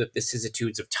lost through the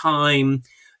vicissitudes of time,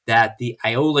 that the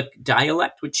Iolic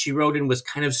dialect, which she wrote in, was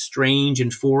kind of strange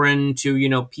and foreign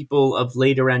to, people of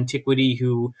later antiquity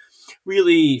who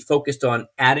really focused on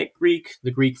Attic Greek, the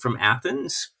Greek from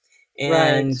Athens.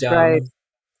 And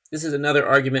this is another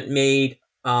argument made.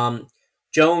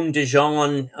 Joan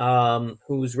Dijon,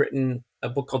 who's written a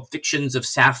book called Fictions of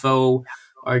Sappho,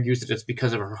 argues that it's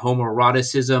because of her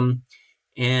homoeroticism.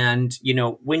 And,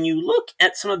 when you look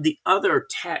at some of the other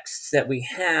texts that we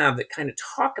have that kind of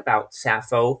talk about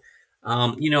Sappho,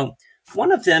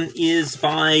 one of them is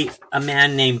by a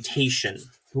man named Tatian.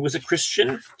 who was a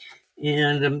Christian.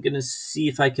 And I'm going to see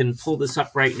if I can pull this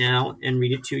up right now and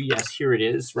read it to you. Yes, here it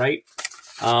is, right?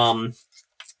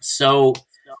 So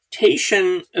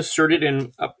Tatian asserted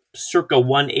in circa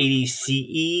 180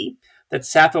 CE that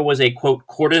Sappho was a, quote,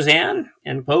 courtesan,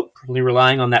 end quote, probably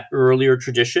relying on that earlier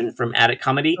tradition from Attic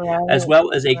comedy, as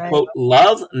well as a, quote,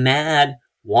 love-mad,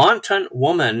 wanton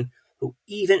woman who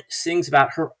even sings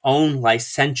about her own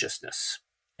licentiousness,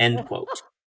 end quote.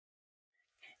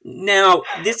 Now,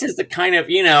 this is the kind of,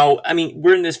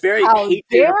 we're in this very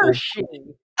dare she?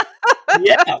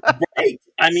 Yeah, right.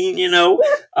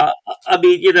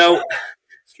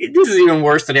 This is even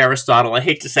worse than Aristotle. I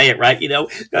hate to say it, right?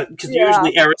 Because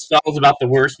usually Aristotle's about the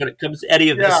worst when it comes to any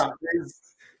of this.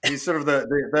 He's sort of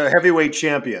the heavyweight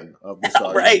champion of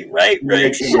misogyny. Right.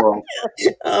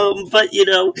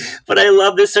 But I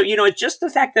love this. So, it's just the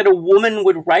fact that a woman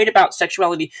would write about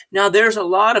sexuality. Now, there's a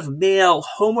lot of male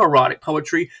homoerotic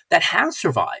poetry that has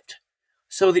survived.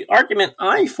 So the argument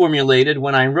I formulated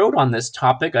when I wrote on this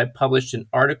topic, I published an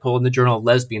article in the Journal of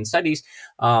Lesbian Studies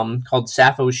called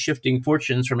Sappho's Shifting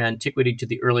Fortunes from Antiquity to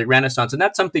the Early Renaissance. And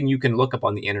that's something you can look up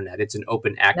on the internet. It's an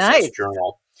open access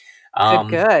journal.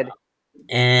 Good.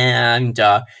 And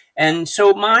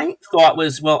so my thought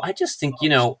was, well, I just think,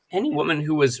 any woman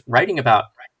who was writing about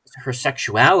her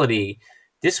sexuality,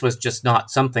 this was just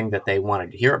not something that they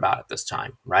wanted to hear about at this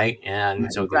time, right?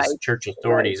 And so these church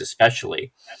authorities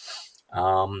especially.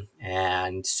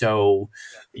 And so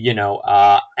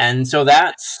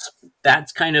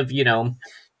that's kind of,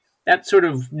 that's sort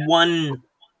of one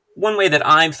way that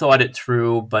I've thought it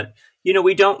through, but,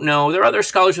 we don't know. There are other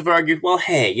scholars who have argued, well,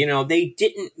 hey, they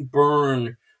didn't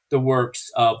burn the works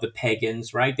of the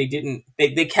pagans, right?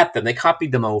 They kept them, they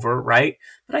copied them over, right?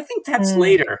 But I think that's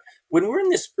later. When we're in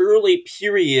this early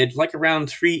period, like around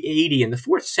 380 in the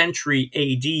 4th century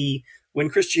AD, when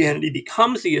Christianity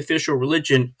becomes the official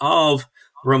religion of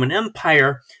the Roman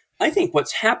Empire, I think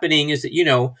what's happening is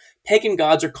that, pagan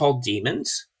gods are called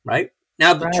demons, right?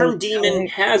 Now, the term demon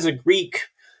has a Greek,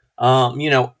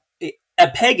 a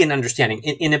pagan understanding.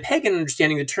 In a pagan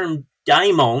understanding, the term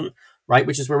daimon, right,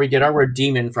 which is where we get our word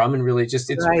demon from, and really just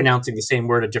it's pronouncing the same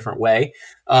word a different way.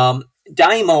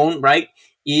 Daimon, right,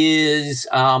 is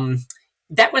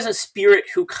that was a spirit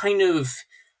who kind of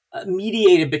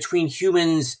mediated between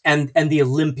humans and the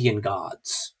Olympian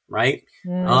gods, right?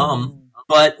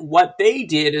 But what they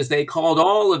did is they called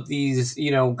all of these,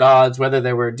 gods, whether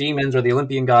they were demons or the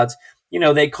Olympian gods,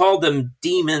 they called them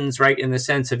demons, right, in the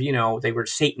sense of, they were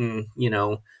Satan,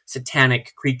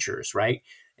 satanic creatures, right?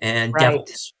 And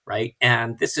devils, right?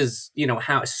 And this is,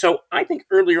 how. So I think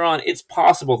earlier on, it's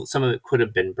possible that some of it could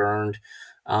have been burned.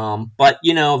 But,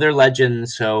 they're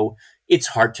legends, so it's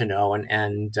hard to know.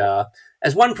 And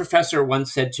as one professor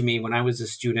once said to me when I was a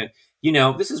student,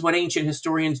 this is what ancient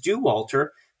historians do,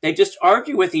 Walter. They just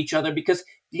argue with each other because,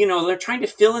 they're trying to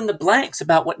fill in the blanks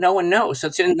about what no one knows.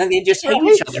 And then they just hate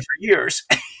each other for years.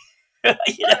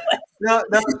 Now,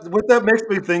 what that makes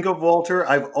me think of, Walter,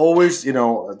 I've always,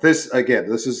 this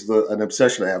is an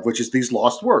obsession I have, which is these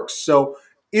lost works. So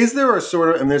is there a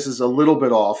sort of, and this is a little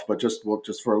bit off, but just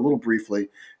for a little briefly,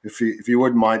 if you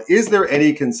wouldn't mind, is there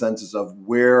any consensus of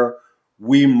where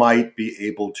we might be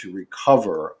able to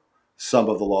recover some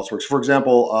of the lost works? For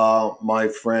example, my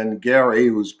friend Gary,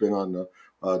 who's been on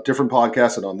a different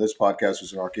podcast and on this podcast,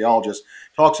 who's an archaeologist,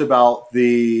 talks about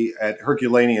at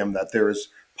Herculaneum that there is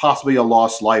possibly a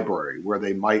lost library where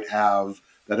they might have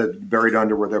that had buried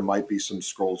under where there might be some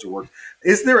scrolls or works.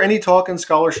 Is there any talk in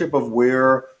scholarship of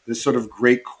where this sort of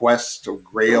great quest or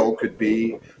grail could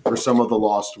be for some of the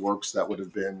lost works that would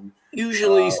have been?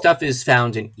 Usually stuff is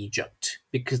found in Egypt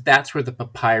because that's where the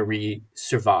papyri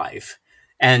survive.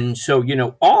 And so,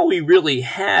 all we really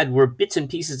had were bits and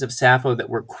pieces of Sappho that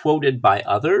were quoted by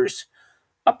others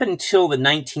up until the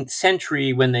 19th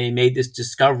century when they made this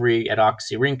discovery at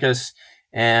Oxyrhynchus.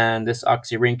 And this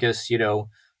Oxyrhynchus,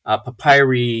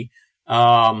 papyri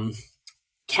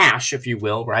cache, if you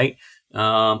will, right?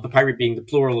 Papyri being the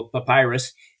plural of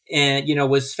papyrus, and,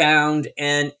 was found.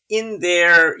 And in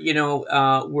there,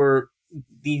 were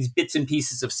these bits and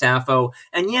pieces of Sappho.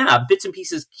 And bits and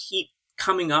pieces keep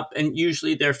coming up, and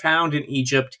usually they're found in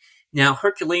Egypt. Now,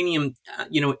 Herculaneum,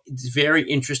 it's very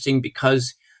interesting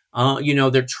because,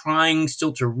 they're trying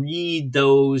still to read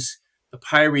those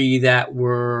papyri that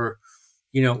were,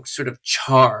 sort of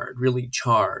really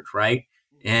charred, right?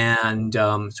 And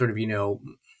sort of,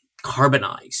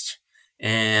 carbonized.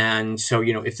 And so,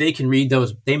 if they can read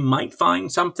those, they might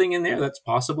find something in there that's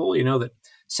possible, that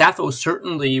Sappho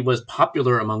certainly was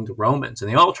popular among the Romans,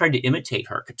 and they all tried to imitate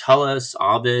her. Catullus,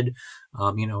 Ovid,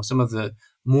 some of the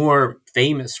more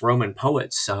famous Roman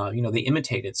poets, they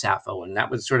imitated Sappho, and that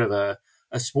was sort of a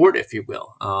sport, if you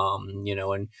will.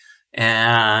 Ovid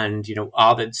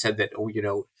said that,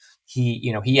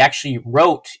 he actually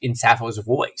wrote in Sappho's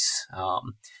voice.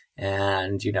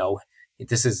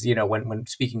 This is, when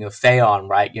speaking of Phaon,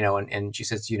 right, and she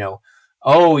says,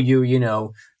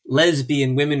 oh,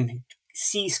 lesbian women,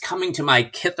 cease coming to my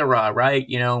kithara, right?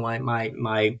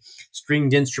 My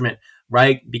stringed instrument,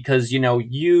 right? Because,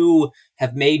 you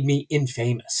have made me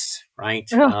infamous, right?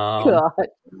 Oh,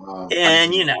 God.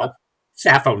 And,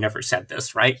 Sappho never said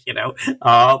this, right?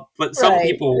 But some Right,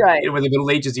 people, right. in the Middle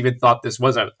Ages, even thought this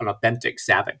was an authentic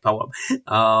Sapphic poem.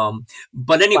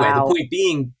 But anyway, the Wow. point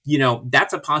being,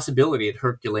 that's a possibility at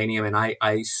Herculaneum. And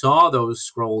I saw those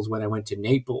scrolls when I went to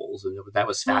Naples, and that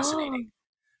was fascinating,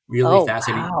 really Oh,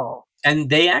 fascinating. wow. And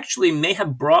they actually may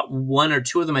have brought one or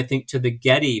two of them, I think, to the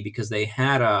Getty because they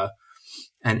had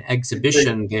an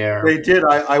exhibition there. They did.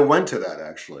 I went to that,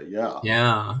 actually. Yeah.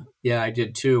 Yeah, I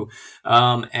did too.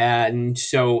 And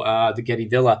so the Getty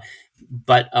Villa,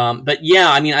 but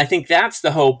yeah, I mean, I think that's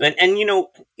the hope. And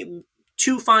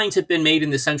two finds have been made in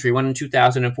this century: one in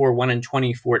 2004, one in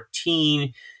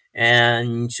 2014.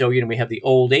 And so we have the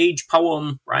Old Age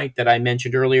poem, right, that I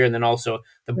mentioned earlier, and then also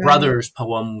the Right. Brothers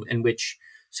poem, in which.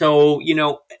 So,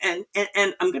 and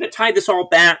I'm going to tie this all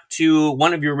back to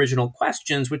one of your original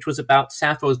questions, which was about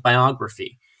Sappho's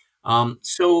biography.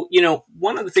 So,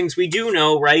 one of the things we do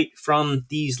know, right, from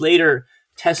these later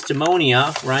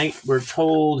testimonia, right, we're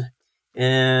told,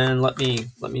 and let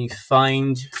me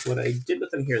find what I did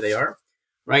with them. Here they are,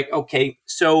 right? Okay.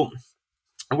 So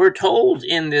we're told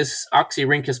in this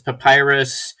Oxyrhynchus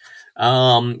papyrus,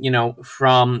 from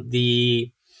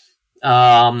the,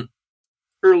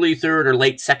 early third or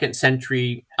late second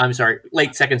century,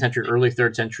 early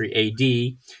third century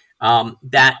AD,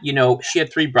 that, she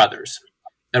had three brothers,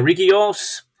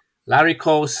 Erigios,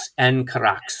 Larikos, and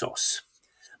Charaxos.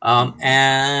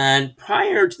 And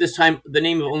prior to this time, the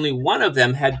name of only one of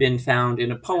them had been found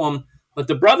in a poem, but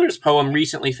the brothers' poem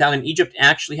recently found in Egypt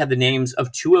actually had the names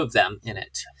of two of them in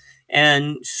it.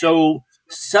 And so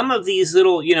some of these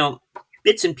little,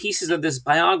 bits and pieces of this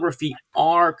biography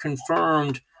are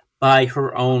confirmed by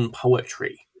her own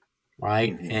poetry,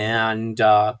 right? Mhm. And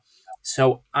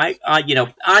so I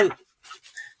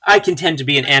contend to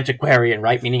be an antiquarian,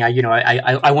 right? Meaning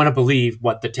I want to believe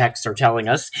what the texts are telling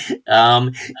us,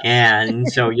 and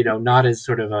so not as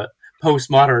sort of a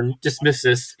postmodern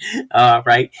dismissus, right?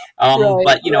 Right,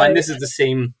 But right. and this is the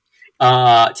same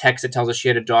text that tells us she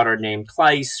had a daughter named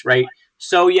Cleis, right?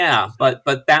 So yeah, but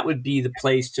that would be the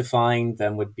place to find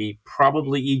them. Would be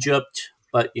probably Egypt,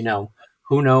 but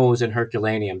who knows in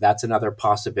Herculaneum? That's another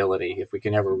possibility if we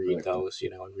can ever read those,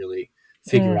 and really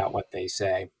figure out what they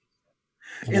say.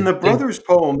 In the brothers'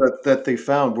 poem that they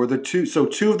found, were the two? So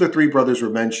two of the three brothers were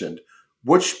mentioned.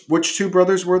 Which two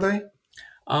brothers were they?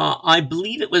 I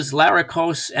believe it was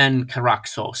Larikos and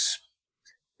Charaxos.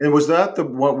 And was that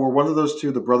were one of those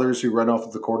two the brothers who ran off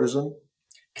with the courtesan?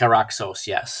 Charaxos,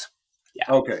 yes. Yeah.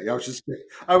 Okay,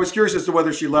 I was curious as to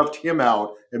whether she left him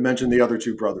out and mentioned the other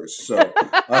two brothers. So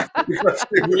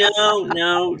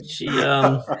no, she.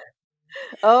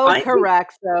 Oh, I think-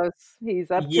 Charaxos.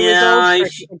 He's up to Yeah, his old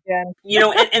tricks again.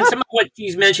 and some of what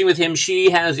she's mentioning with him, she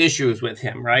has issues with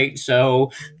him, right?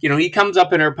 So, he comes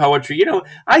up in her poetry.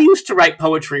 I used to write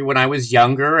poetry when I was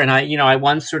younger, and I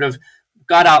once sort of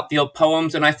got out the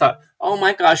poems, and I thought, oh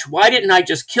my gosh, why didn't I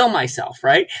just kill myself,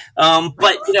 right?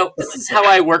 But this is how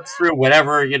I worked through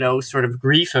whatever sort of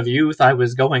grief of youth I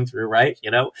was going through, right?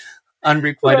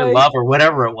 Unrequited Right. love or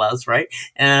whatever it was, right?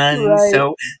 And Right.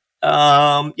 so.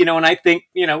 And I think,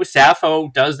 Sappho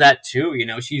does that too.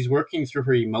 She's working through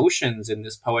her emotions in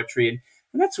this poetry.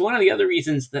 And that's one of the other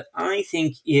reasons that I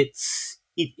think it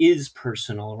is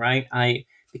personal, right?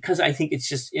 Because I think it's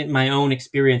just in my own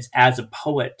experience as a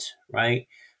poet, right?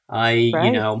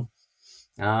 Right.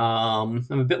 I'm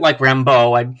a bit like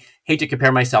Rimbaud. I hate to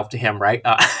compare myself to him, right?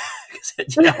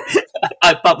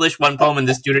 I published one poem in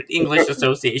the Student English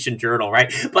Association Journal,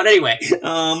 right? But anyway,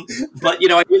 I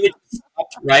really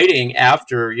stopped writing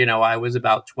after, I was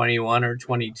about 21 or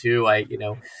 22. I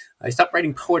stopped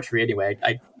writing poetry anyway.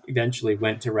 I eventually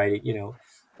went to writing,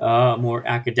 more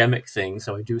academic things.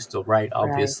 So I do still write,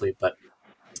 obviously, but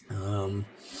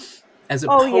as a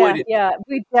poet, yeah.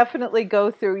 We definitely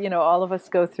go through, all of us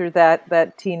go through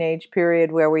that teenage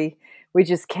period where we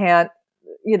just can't,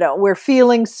 we're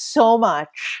feeling so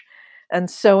much and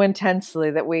so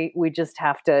intensely that we just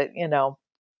have to,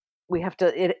 we have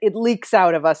to, it leaks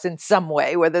out of us in some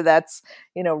way, whether that's,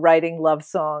 writing love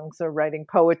songs or writing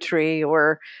poetry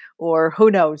or who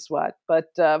knows what. But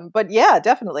yeah,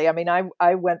 definitely. I mean,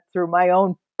 I went through my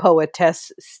own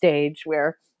poetess stage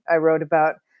where I wrote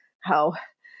about how,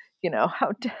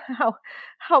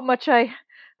 how much I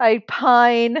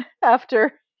pine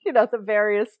after, the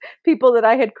various people that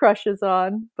I had crushes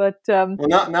on. But well,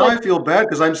 now I feel bad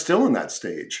because I'm still in that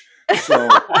stage. So,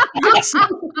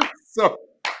 so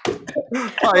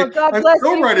I'm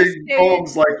still writing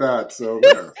poems like that. So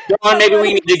there. Dawn, maybe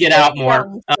we need to get out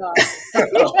more.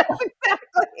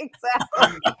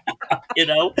 Exactly.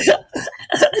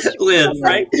 Live,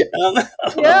 right?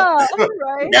 Yeah,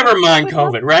 right. Never mind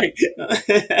COVID, right?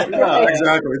 Yeah,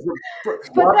 exactly.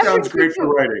 Lockdown's great for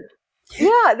writing.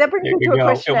 Yeah, that brings me to a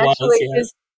question. Actually,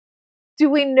 is do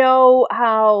we know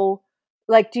how?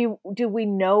 Like, do we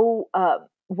know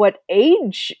what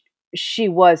age she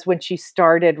was when she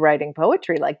started writing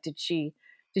poetry? Like, did she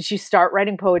start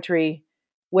writing poetry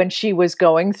when she was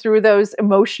going through those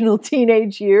emotional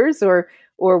teenage years, or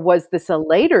was this a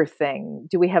later thing?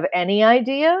 Do we have any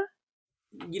idea?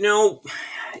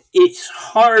 It's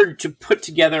hard to put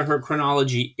together her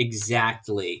chronology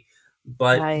exactly,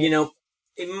 but right.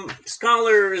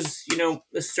 Scholars,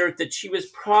 assert that she was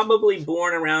probably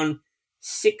born around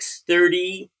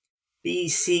 630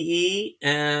 BCE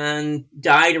and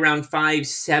died around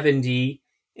 570.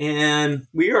 And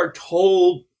we are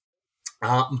told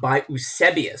by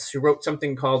Eusebius, who wrote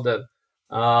something called the,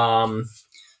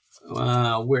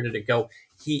 where did it go?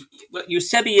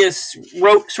 Eusebius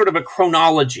wrote sort of a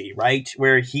chronology, right,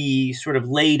 where he sort of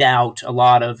laid out a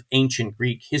lot of ancient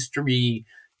Greek history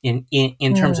in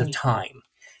terms of time.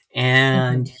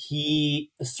 And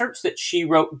he asserts that she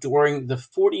wrote during the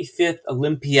 45th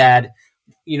Olympiad,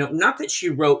 not that she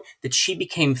wrote, that she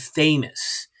became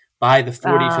famous by the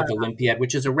 45th Olympiad,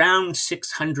 which is around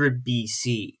 600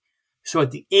 BC. So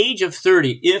at the age of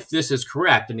 30, if this is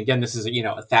correct, and again, this is,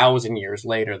 1,000 years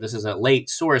later, this is a late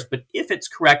source, but if it's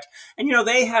correct, and,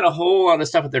 they had a whole lot of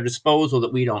stuff at their disposal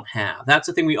that we don't have. That's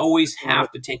the thing we always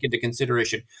have to take into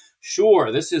consideration.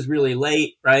 Sure, this is really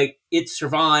late, right? It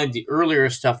survived. The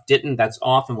earlier stuff didn't. That's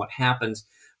often what happens.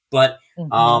 But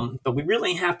we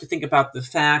really have to think about the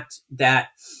fact that,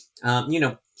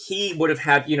 he would have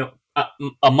had,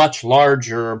 a much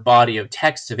larger body of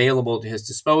text available to his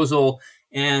disposal.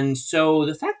 And so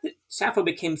the fact that Sappho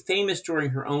became famous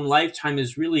during her own lifetime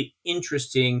is really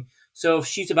interesting. So if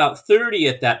she's about 30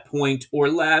 at that point or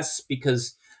less,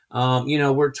 because,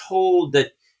 we're told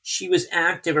that she was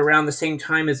active around the same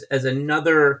time as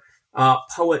another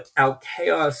poet,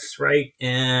 Alcaeus, right?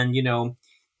 And,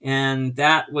 and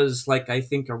that was like, I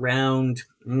think around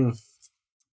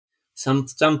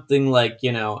something like,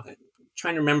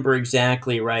 trying to remember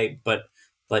exactly, right? But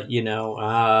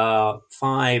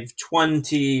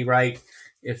 520, right?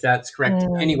 If that's correct.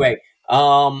 Anyway,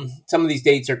 some of these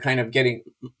dates are kind of getting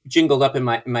jingled up in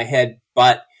my head,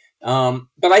 but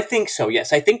I think so.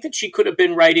 Yes, I think that she could have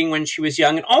been writing when she was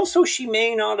young, and also she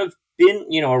may not have been,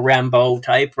 a Rimbaud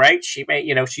type, right? She may,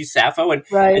 she's Sappho,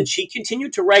 and she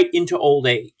continued to write into old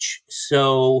age.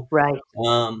 So,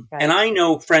 and I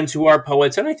know friends who are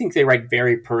poets, and I think they write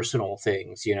very personal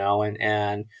things,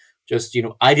 and just,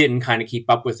 I didn't kind of keep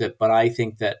up with it, but I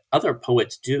think that other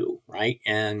poets do, right?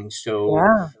 And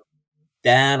so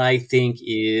that I think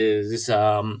is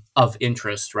of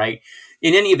interest, right?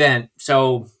 In any event,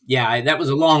 so yeah, that was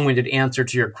a long-winded answer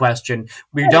to your question.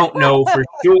 We don't know for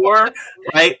sure,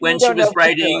 right, when she was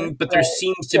writing, but there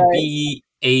seems to be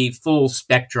a full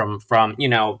spectrum from,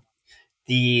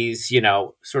 these,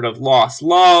 sort of lost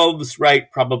loves, right?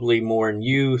 Probably more in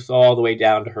youth, all the way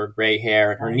down to her gray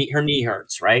hair and her knee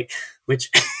hurts, right?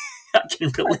 Which I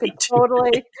can relate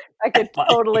to. I could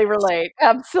totally relate.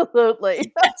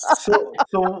 Absolutely. So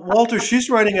Walter, she's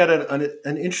writing at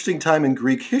an interesting time in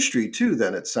Greek history too.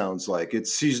 Then it sounds like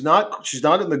she's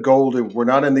not in the golden. We're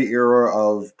not in the era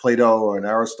of Plato and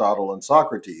Aristotle and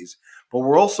Socrates, but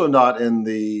we're also not in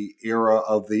the era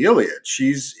of the Iliad.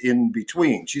 She's in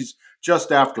between. She's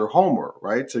just after Homer,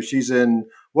 right? So she's in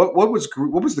what was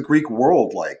the Greek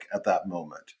world like at that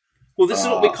moment? Well, this is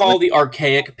what we call the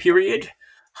Archaic period.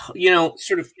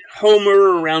 Sort of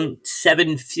Homer around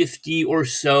 750 or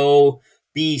so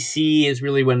BC is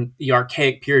really when the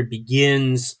Archaic period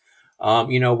begins.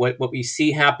 What we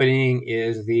see happening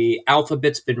is the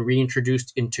alphabet's been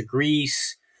reintroduced into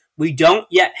Greece. We don't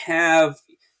yet have,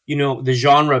 the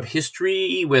genre of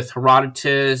history with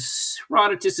Herodotus.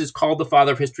 Herodotus is called the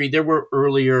father of history. There were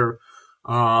earlier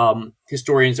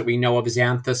historians that we know of,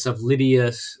 Xanthus of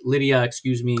Lydia,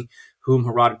 whom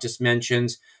Herodotus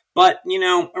mentions. But,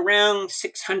 around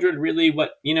 600, really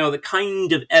what, the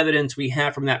kind of evidence we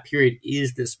have from that period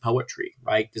is this poetry,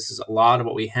 right? This is a lot of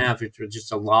what we have. It's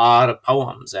just a lot of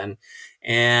poems.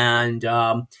 And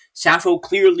Sappho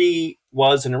clearly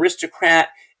was an aristocrat.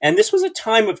 And this was a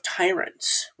time of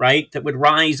tyrants, right, that would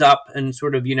rise up and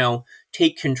sort of,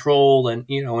 take control. And,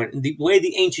 and the way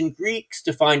the ancient Greeks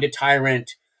defined a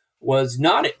tyrant was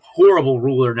not a horrible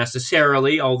ruler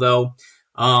necessarily, although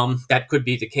that could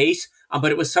be the case.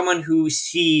 But it was someone who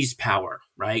seized power,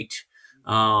 right?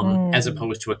 As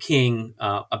opposed to a king,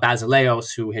 a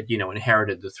Basileus who had,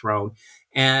 inherited the throne.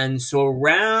 And so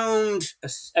right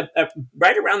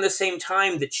around the same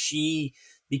time that she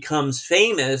becomes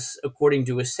famous, according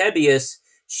to Eusebius,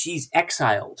 she's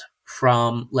exiled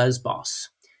from Lesbos.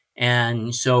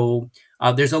 And so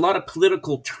there's a lot of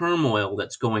political turmoil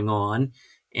that's going on.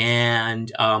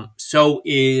 And so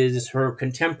is her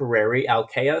contemporary,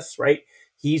 Alcaeus, right?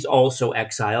 He's also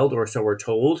exiled, or so we're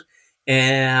told.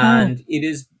 And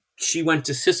she went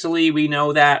to Sicily. We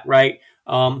know that, right?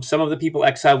 Some of the people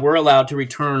exiled were allowed to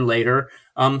return later.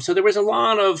 So there was a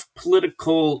lot of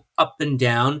political up and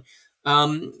down.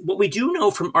 What we do know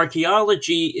from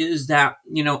archaeology is that,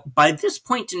 by this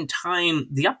point in time,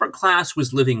 the upper class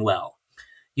was living well.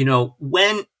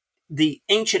 When the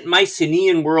ancient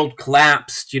Mycenaean world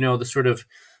collapsed, the sort of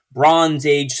Bronze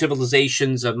Age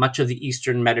civilizations of much of the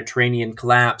Eastern Mediterranean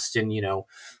collapsed in,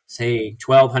 say, between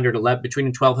 1200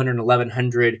 and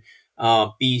 1100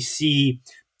 BC.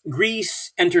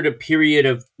 Greece entered a period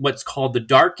of what's called the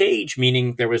Dark Age,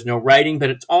 meaning there was no writing, but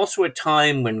it's also a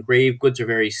time when grave goods are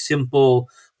very simple.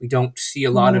 We don't see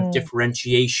a lot of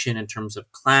differentiation in terms of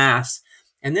class.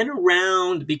 And then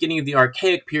around the beginning of the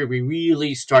Archaic period, we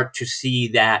really start to see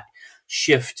that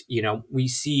shift. We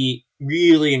see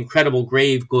really incredible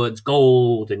grave goods,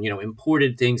 gold, and,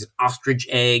 imported things, an ostrich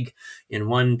egg in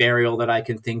one burial that I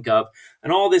can think of.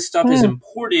 And all this stuff is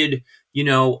imported,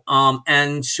 what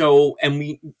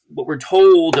we're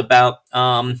told about,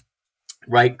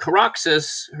 right,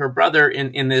 Caraxes, her brother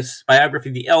in this biography,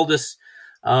 the eldest,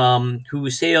 who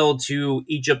sailed to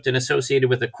Egypt and associated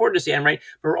with a courtesan, right?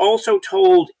 But we're also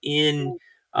told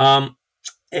but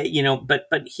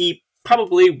he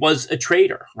probably was a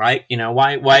trader, right?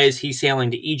 Why is he sailing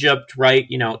to Egypt, right?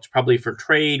 It's probably for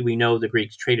trade. We know the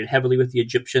Greeks traded heavily with the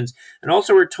Egyptians. And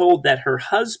also we're told that her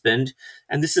husband,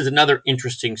 and this is another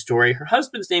interesting story, her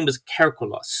husband's name was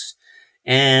Cercolas.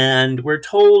 And we're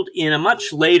told in a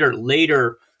much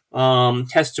later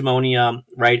testimony,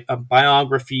 right, a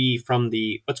biography from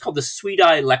what's called the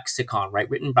Suidae lexicon, right,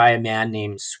 written by a man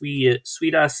named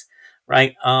Suidas,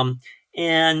 right?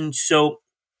 And so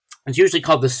it's usually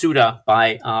called the Suda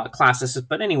by classicists.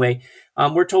 But anyway,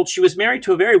 we're told she was married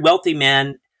to a very wealthy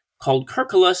man called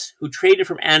Cercolas, who traded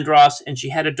from Andros, and she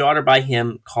had a daughter by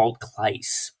him called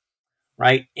Cleis,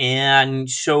 right? And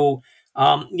so,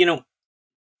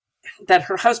 that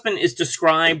her husband is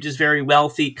described as very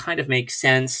wealthy kind of makes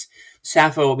sense.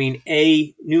 Sappho,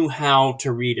 knew how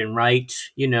to read and write.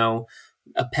 A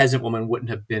peasant woman wouldn't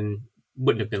have been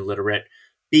literate.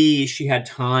 B, she had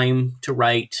time to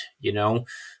write. A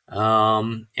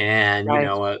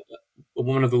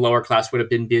woman of the lower class would have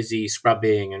been busy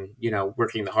scrubbing and,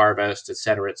 working the harvest, et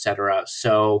cetera, et cetera.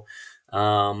 So,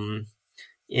 so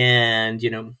I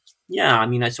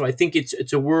think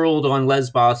it's a world on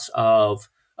Lesbos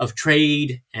of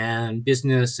trade and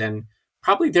business, and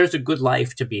probably there's a good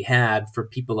life to be had for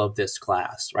people of this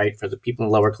class, right? For the people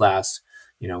in the lower class,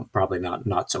 probably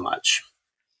not so much.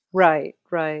 Right.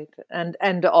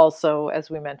 And also,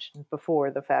 as we mentioned before,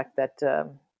 the fact that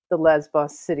the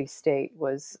Lesbos city-state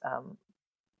was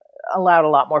allowed a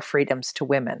lot more freedoms to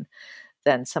women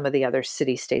than some of the other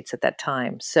city-states at that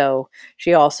time. So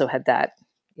she also had that,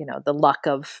 the luck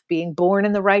of being born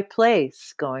in the right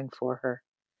place going for her.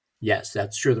 Yes,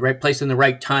 that's true. The right place and the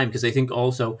right time, because I think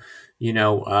also, in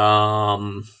a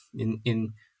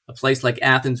place like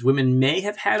Athens, women may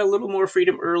have had a little more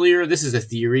freedom earlier. This is a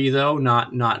theory, though, not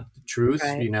the truth.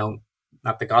 Right.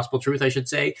 Not the gospel truth, I should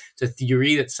say. It's a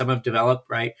theory that some have developed,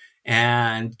 right?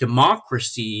 And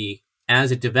democracy,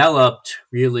 as it developed,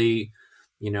 really,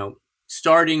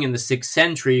 starting in the 6th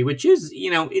century, which is,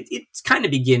 it's kind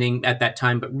of beginning at that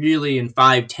time, but really in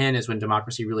 510 is when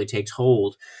democracy really takes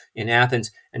hold in Athens.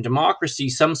 And democracy,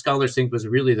 some scholars think, was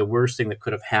really the worst thing that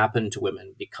could have happened to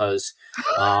women because,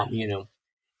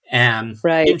 and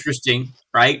right. Interesting,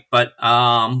 right? But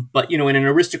in an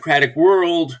aristocratic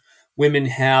world, women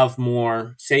have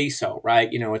more say so, right?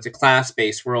 It's a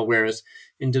class-based world, whereas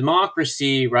in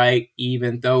democracy, right,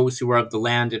 even those who are of the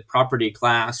landed property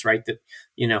class, right, that,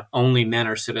 only men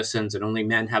are citizens and only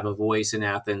men have a voice in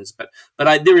Athens. But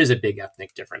there is a big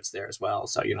ethnic difference there as well.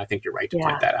 So, I think you're right to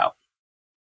point that out.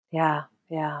 Yeah.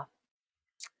 Yeah.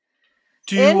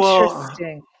 Do you,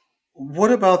 Interesting.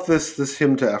 what about this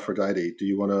hymn to Aphrodite? Do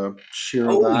you want to share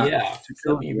Oh, that? yeah.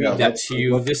 Let me read that to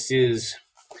you. This is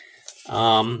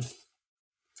a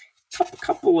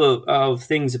couple of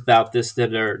things about this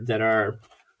that are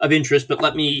of interest, but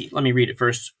let me read it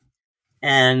first.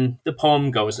 And the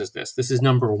poem goes as this. This is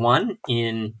number 1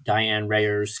 in Diane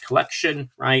Rayer's collection,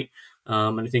 right?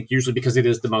 And I think usually because it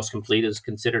is the most complete, is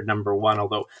considered number 1,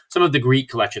 although some of the Greek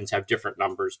collections have different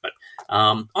numbers. But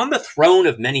on the throne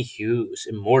of many hues,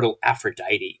 immortal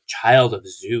Aphrodite, child of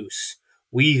Zeus,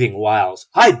 weaving wiles,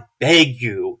 I beg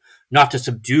you not to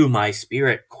subdue my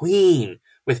spirit, queen,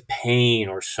 with pain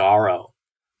or sorrow.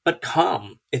 But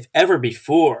come, if ever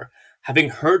before, having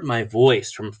heard my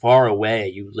voice from far away,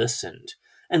 you listened,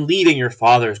 and leaving your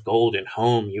father's golden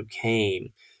home, you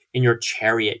came, in your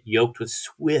chariot yoked with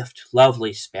swift,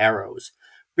 lovely sparrows,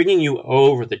 bringing you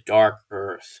over the dark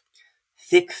earth,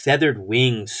 thick feathered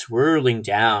wings swirling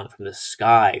down from the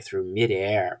sky through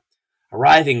mid-air,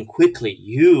 arriving quickly,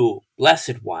 you,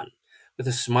 blessed one, with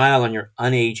a smile on your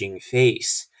unaging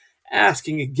face,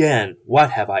 asking again,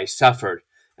 what have I suffered,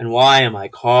 and why am I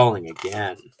calling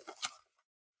again?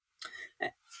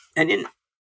 And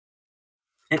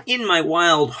in my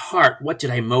wild heart, what did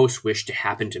I most wish to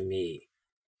happen to me?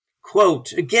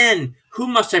 Quote, again, who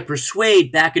must I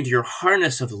persuade back into your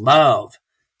harness of love?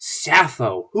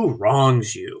 Sappho, who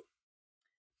wrongs you?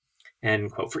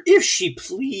 End quote. For if she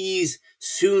please,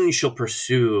 soon she'll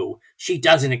pursue. She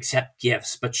doesn't accept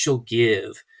gifts, but she'll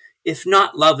give. If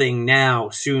not loving now,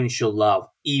 soon she'll love,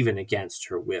 even against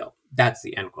her will. That's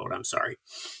the end quote. I'm sorry.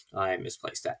 I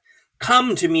misplaced that.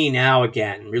 Come to me now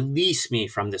again. Release me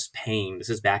from this pain. This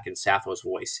is back in Sappho's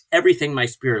voice. Everything my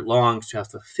spirit longs to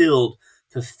have fulfilled,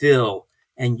 fulfill,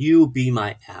 and you be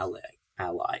my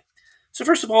ally. So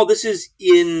first of all, this is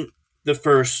in the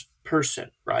first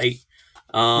person, right?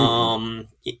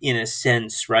 In a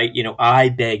sense, right? I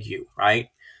beg you, right?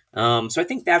 So I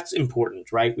think that's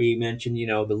important, right? We mentioned,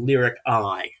 the lyric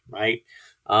I, right?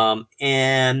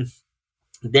 And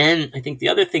then I think the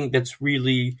other thing that's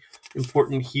really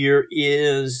important here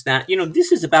is that,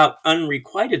 this is about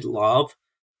unrequited love,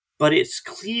 but it's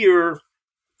clear,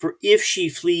 for if she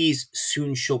flees,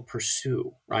 soon she'll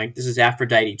pursue, right? This is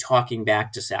Aphrodite talking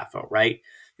back to Sappho, right?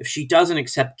 If she doesn't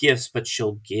accept gifts, but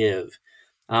she'll give.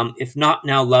 If not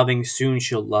now loving, soon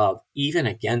she'll love, even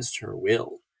against her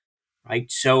will,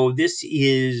 right? So this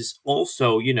is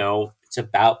also, it's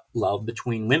about love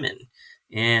between women.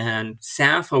 And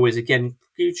Sappho is, again,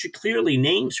 she clearly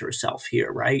names herself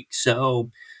here, right? So,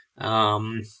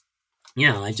 I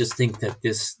just think that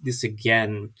this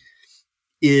again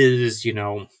is, I'm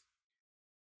not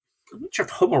sure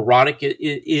if homoerotic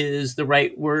is the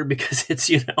right word, because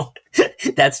it's,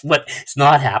 that's what's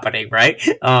not happening, right?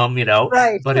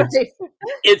 Right. But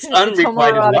it's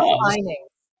unrequited love. Pining.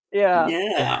 Yeah.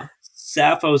 Yeah.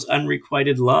 Sappho's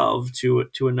unrequited love to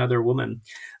another woman.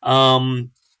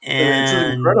 It's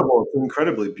incredible. It's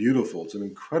incredibly beautiful. It's an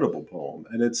incredible poem,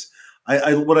 and it's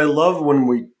what I love when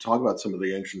we talk about some of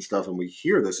the ancient stuff and we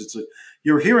hear this.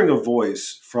 You're hearing a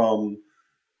voice from,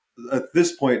 at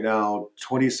this point now,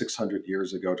 2,600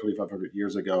 years ago, 2,500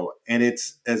 years ago, and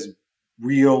it's as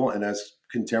real and as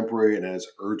contemporary and as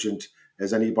urgent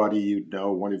as anybody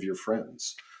one of your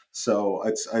friends. So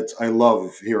I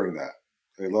love hearing that.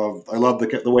 I love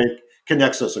the way it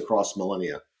connects us across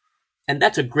millennia. And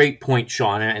that's a great point,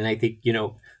 Sean. And I think, in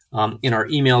our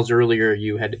emails earlier,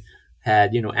 you had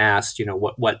asked,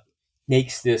 what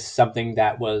makes this something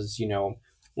that was,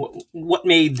 what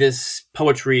made this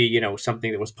poetry,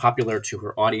 something that was popular to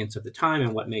her audience at the time,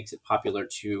 and what makes it popular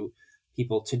to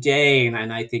people today.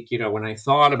 And I think, when I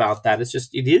thought about that, it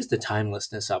is the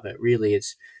timelessness of it. Really,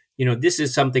 it's, this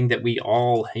is something that we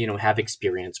all, have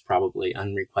experienced, probably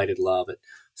unrequited love at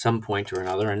some point or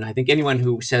another. And I think anyone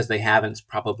who says they haven't is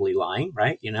probably lying,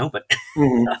 right? But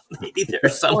maybe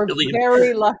there's some really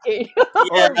very lucky.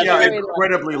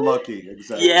 Incredibly lucky.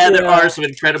 Exactly. Yeah, there are some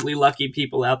incredibly lucky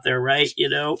people out there, right?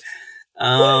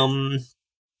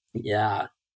 Yeah.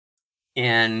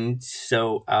 And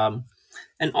so,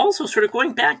 and also sort of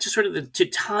going back to sort of to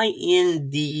tie in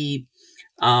the,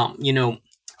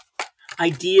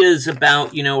 ideas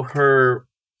about,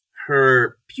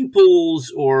 her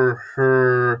pupils or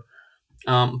her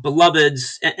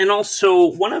beloveds. And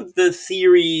also one of the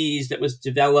theories that was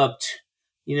developed,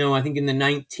 I think in the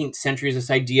 19th century is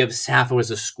this idea of Sappho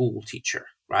as a school teacher,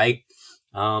 right?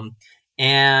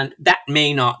 And that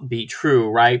may not be true,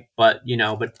 right? But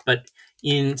but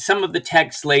in some of the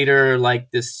texts later,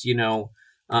 like this,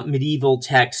 medieval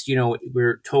text,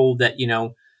 we're told that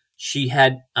she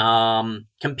had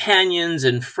companions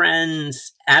and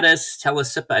friends, Attis,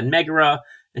 Telesippa, and Megara,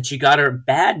 and she got a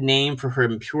bad name for her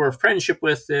impure friendship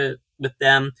with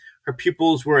them. Her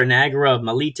pupils were Anagra of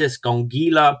Miletus,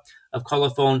 Gongila of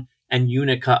Colophon, and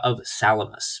Unica of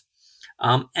Salamis.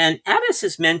 And Attis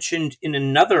is mentioned in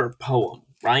another poem,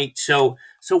 right? So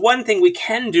one thing we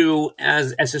can do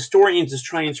as historians is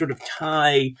try and sort of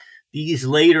tie these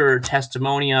later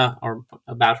testimonia or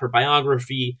about her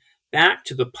biography back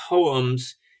to the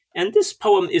poems. And this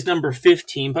poem is number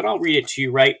 15, but I'll read it to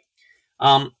you, right?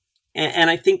 And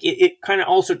I think it kind of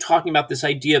also talking about this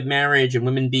idea of marriage and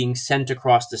women being sent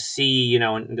across the sea,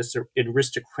 and this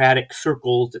aristocratic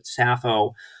circles that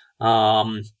Sappho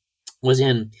was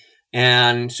in.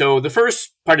 And so the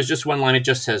first part is just one line. It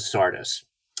just says Sardis.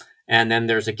 And then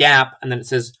there's a gap. And then it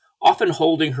says, often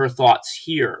holding her thoughts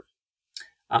here.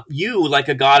 You, like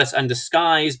a goddess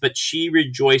undisguised, but she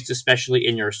rejoiced especially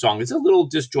in your song. It's a little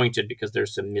disjointed because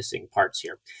there's some missing parts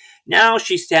here. Now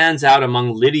she stands out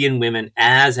among Lydian women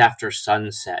as after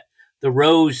sunset. The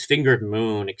rose-fingered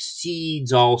moon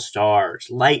exceeds all stars.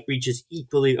 Light reaches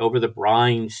equally over the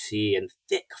brine sea and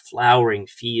thick flowering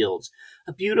fields.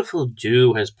 A beautiful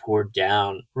dew has poured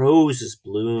down. Roses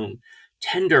bloom.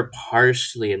 Tender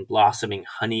parsley and blossoming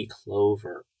honey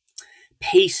clover.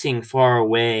 Pacing far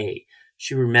away,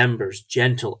 she remembers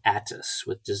gentle Attis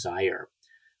with desire.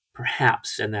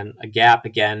 Perhaps, and then a gap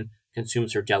again,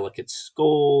 consumes her delicate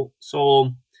soul.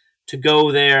 To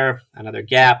go there, another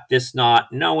gap, this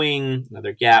not knowing,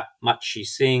 another gap, much she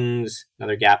sings,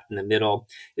 another gap in the middle.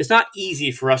 It's not easy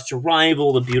for us to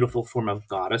rival the beautiful form of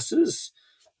goddesses.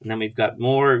 And then we've got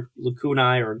more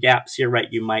lacunae or gaps here, right,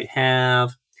 you might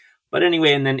have. But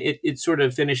anyway, and then it sort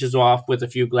of finishes off with a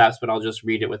few gaps, but I'll just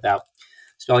read it without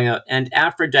spelling out. And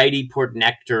Aphrodite poured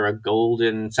nectar, a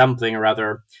golden something or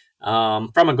other,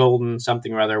 from a golden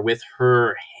something or other, with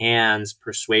her hands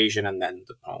persuasion, and then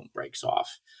the poem breaks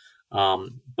off.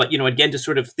 But, again, to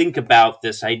sort of think about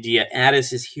this idea,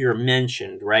 Attis is here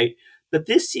mentioned, right? But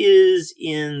this is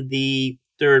in the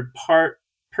third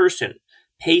person.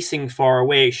 Pacing far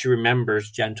away, she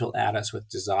remembers gentle Attis with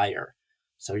desire.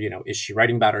 So, is she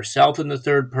writing about herself in the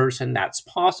third person? That's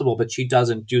possible, but she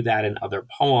doesn't do that in other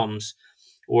poems.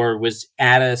 Or was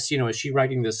Attis, is she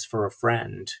writing this for a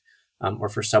friend or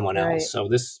for someone else? So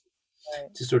this,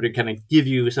 to sort of kind of give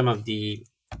you some of the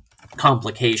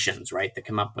complications, right, that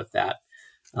come up with that.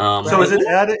 So is it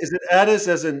Attis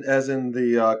as in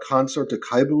the consort to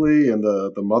Cybele and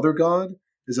the mother god?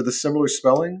 Is it the similar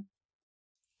spelling?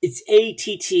 It's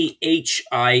Atthis.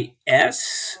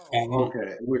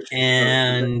 Okay.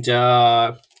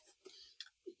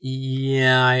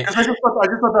 Yeah. I just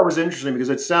thought that was interesting because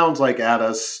it sounds like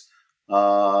Attis,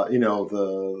 the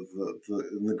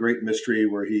great mystery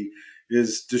where he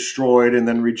is destroyed and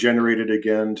then regenerated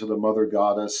again to the mother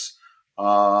goddess.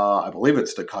 I believe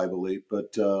it's the Cybele,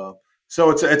 but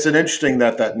so it's an interesting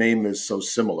that name is so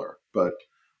similar, but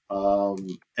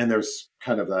and there's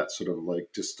kind of that sort of like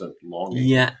distant longing.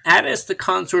 Yeah, Attis, the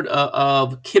consort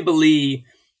of Cybele,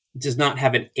 does not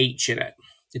have an H in it.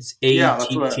 It's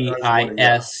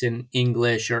Attis in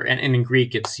English, and in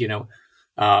Greek it's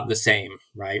the same,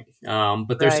 right?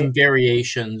 But there's some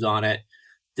variations on it.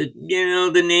 The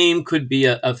name could be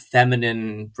a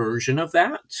feminine version of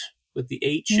that with the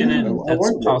H in it.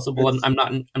 That's possible. I'm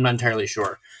not entirely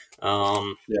sure.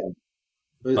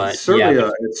 But it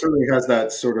certainly has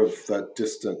that sort of that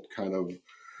distant kind of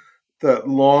that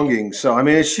longing. So I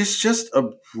mean, she's just a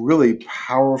really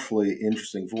powerfully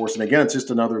interesting force. And again, it's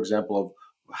just another example of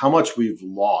how much we've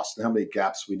lost and how many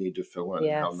gaps we need to fill in,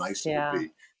 and how nice it would be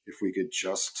if we could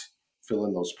just fill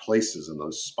in those places and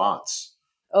those spots.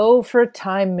 Oh, for a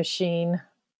time machine.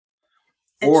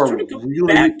 And to sort of go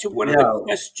back to one of the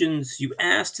questions you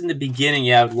asked in the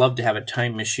beginning, I would love to have a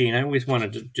time machine. I always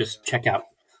wanted to just check out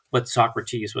what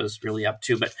Socrates was really up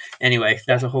to. But anyway,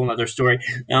 that's a whole other story.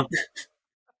 But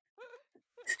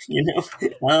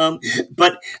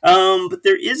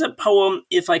there is a poem,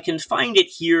 if I can find it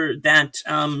here, that's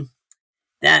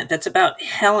about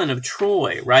Helen of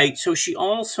Troy, right? So she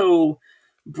also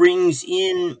brings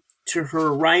in to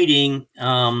her writing,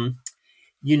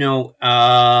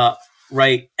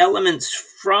 elements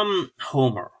from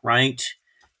Homer, right?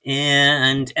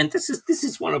 And this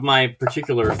is one of my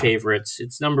particular favorites.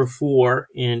 It's number 4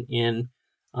 in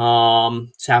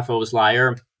Sappho's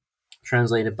Lyre,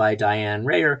 translated by Diane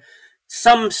Rayer. It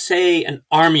Some say an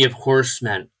army of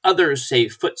horsemen, others say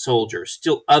foot soldiers,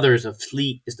 still others a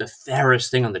fleet is the fairest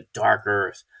thing on the dark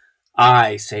earth.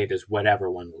 I say it is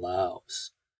whatever one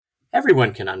loves.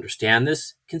 Everyone can understand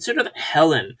this. Consider that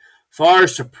Helen, far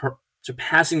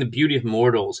surpassing the beauty of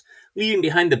mortals, leaving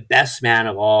behind the best man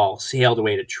of all, sailed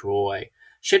away to Troy.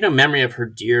 She had no memory of her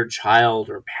dear child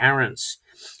or parents.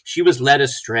 She was led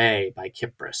astray by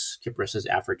Kypris. Kypris is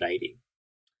Aphrodite.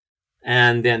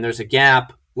 And then there's a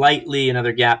gap, lightly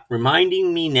another gap,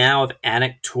 reminding me now of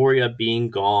Anactoria being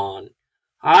gone.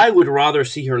 I would rather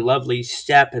see her lovely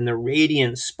step and the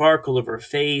radiant sparkle of her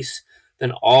face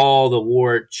than all the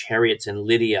war chariots in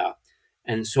Lydia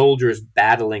and soldiers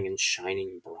battling in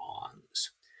shining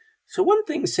bronze. So one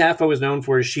thing Sappho is known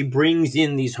for is she brings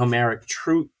in these Homeric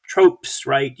tropes,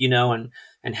 right?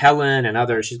 And Helen and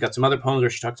others. She's got some other poems where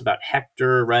she talks about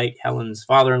Hector, right? Helen's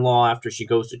father-in-law after she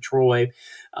goes to Troy.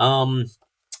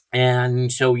 And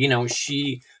so,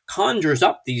 she conjures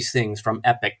up these things from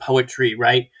epic poetry,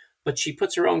 right? But she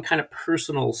puts her own kind of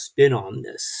personal spin on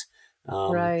this.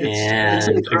 Right. It's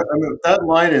that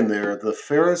line in there, the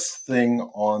fairest thing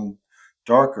on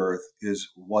dark earth is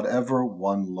whatever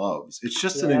one loves. It's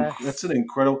just that's an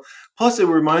incredible. Plus, it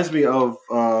reminds me of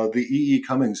the E.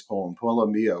 Cummings poem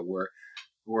Puella Mia,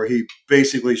 where he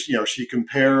basically, she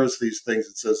compares these things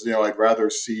and says, I'd rather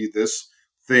see this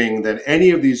thing than any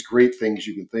of these great things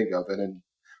you can think of. And in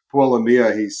Puella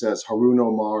Mia, he says, Harun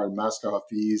Omar and Master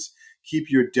Hafiz, keep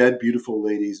your dead beautiful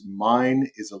ladies. Mine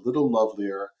is a little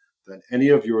lovelier than any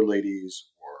of your ladies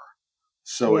were.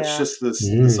 So it's just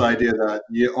this idea that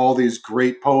all these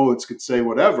great poets could say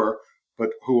whatever,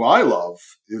 but who I love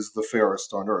is the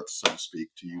fairest on earth, so to speak,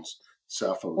 to use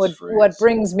Sappho's phrase. What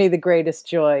brings me the greatest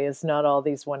joy is not all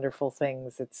these wonderful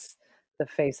things. It's the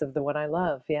face of the one I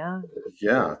love. Yeah.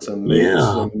 Yeah, it's amazing.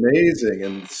 Yeah. It's amazing.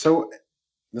 And so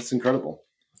that's incredible.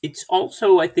 It's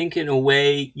also, I think, in a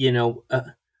way,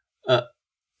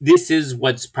 this is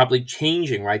what's probably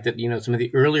changing, right? That, some of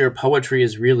the earlier poetry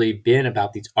has really been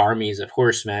about these armies of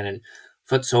horsemen and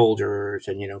foot soldiers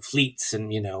and, fleets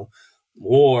and,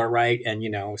 war, right?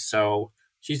 And, so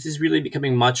she's just really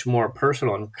becoming much more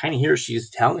personal, and kind of here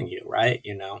she's telling you, right?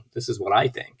 This is what I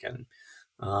think. And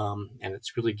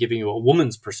it's really giving you a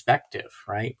woman's perspective,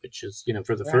 right? Which is,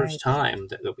 for the first time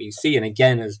that we see. And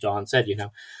again, as Dawn said,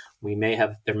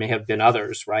 there may have been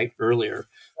others, right, earlier,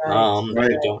 that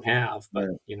we don't have, but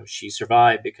she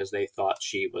survived because they thought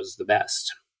she was the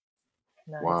best.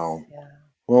 Nice. Wow. Yeah.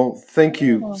 Well, thank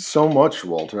you so much,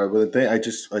 Walter.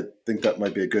 I think that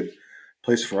might be a good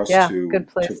place for us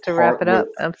to wrap it up.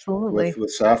 Absolutely.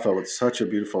 With Sappho, it's such a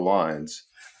beautiful lines.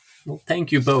 Well,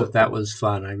 thank you both. That was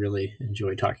fun. I really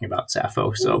enjoyed talking about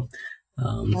Sappho. So,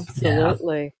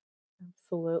 absolutely.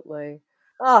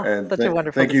 Oh, and such a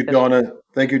wonderful Thank you, Donna.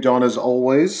 Thank you, Donna, as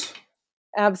always.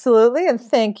 Absolutely. And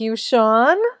thank you,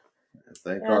 Sean.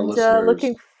 Thank our listeners.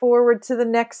 Looking forward to the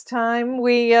next time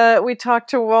we talk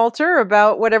to Walter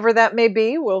about whatever that may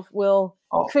be. We'll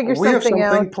figure something out. We have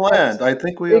something planned. I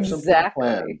think we have something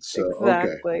planned. So,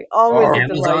 exactly. Okay. Always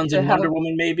Amazon's and Wonder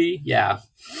Woman, maybe? Yeah.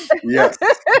 Yes.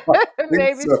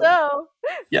 Maybe so.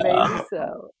 Yeah. Maybe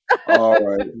so. All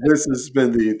right. This has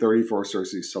been the 34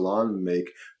 Circe Salon.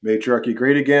 Make Matriarchy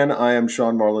Great Again. I am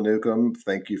Sean Marlon Newcomb.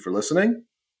 Thank you for listening.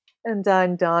 And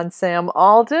I'm Dawn Sam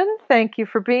Alden. Thank you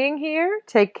for being here.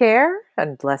 Take care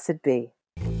and blessed be.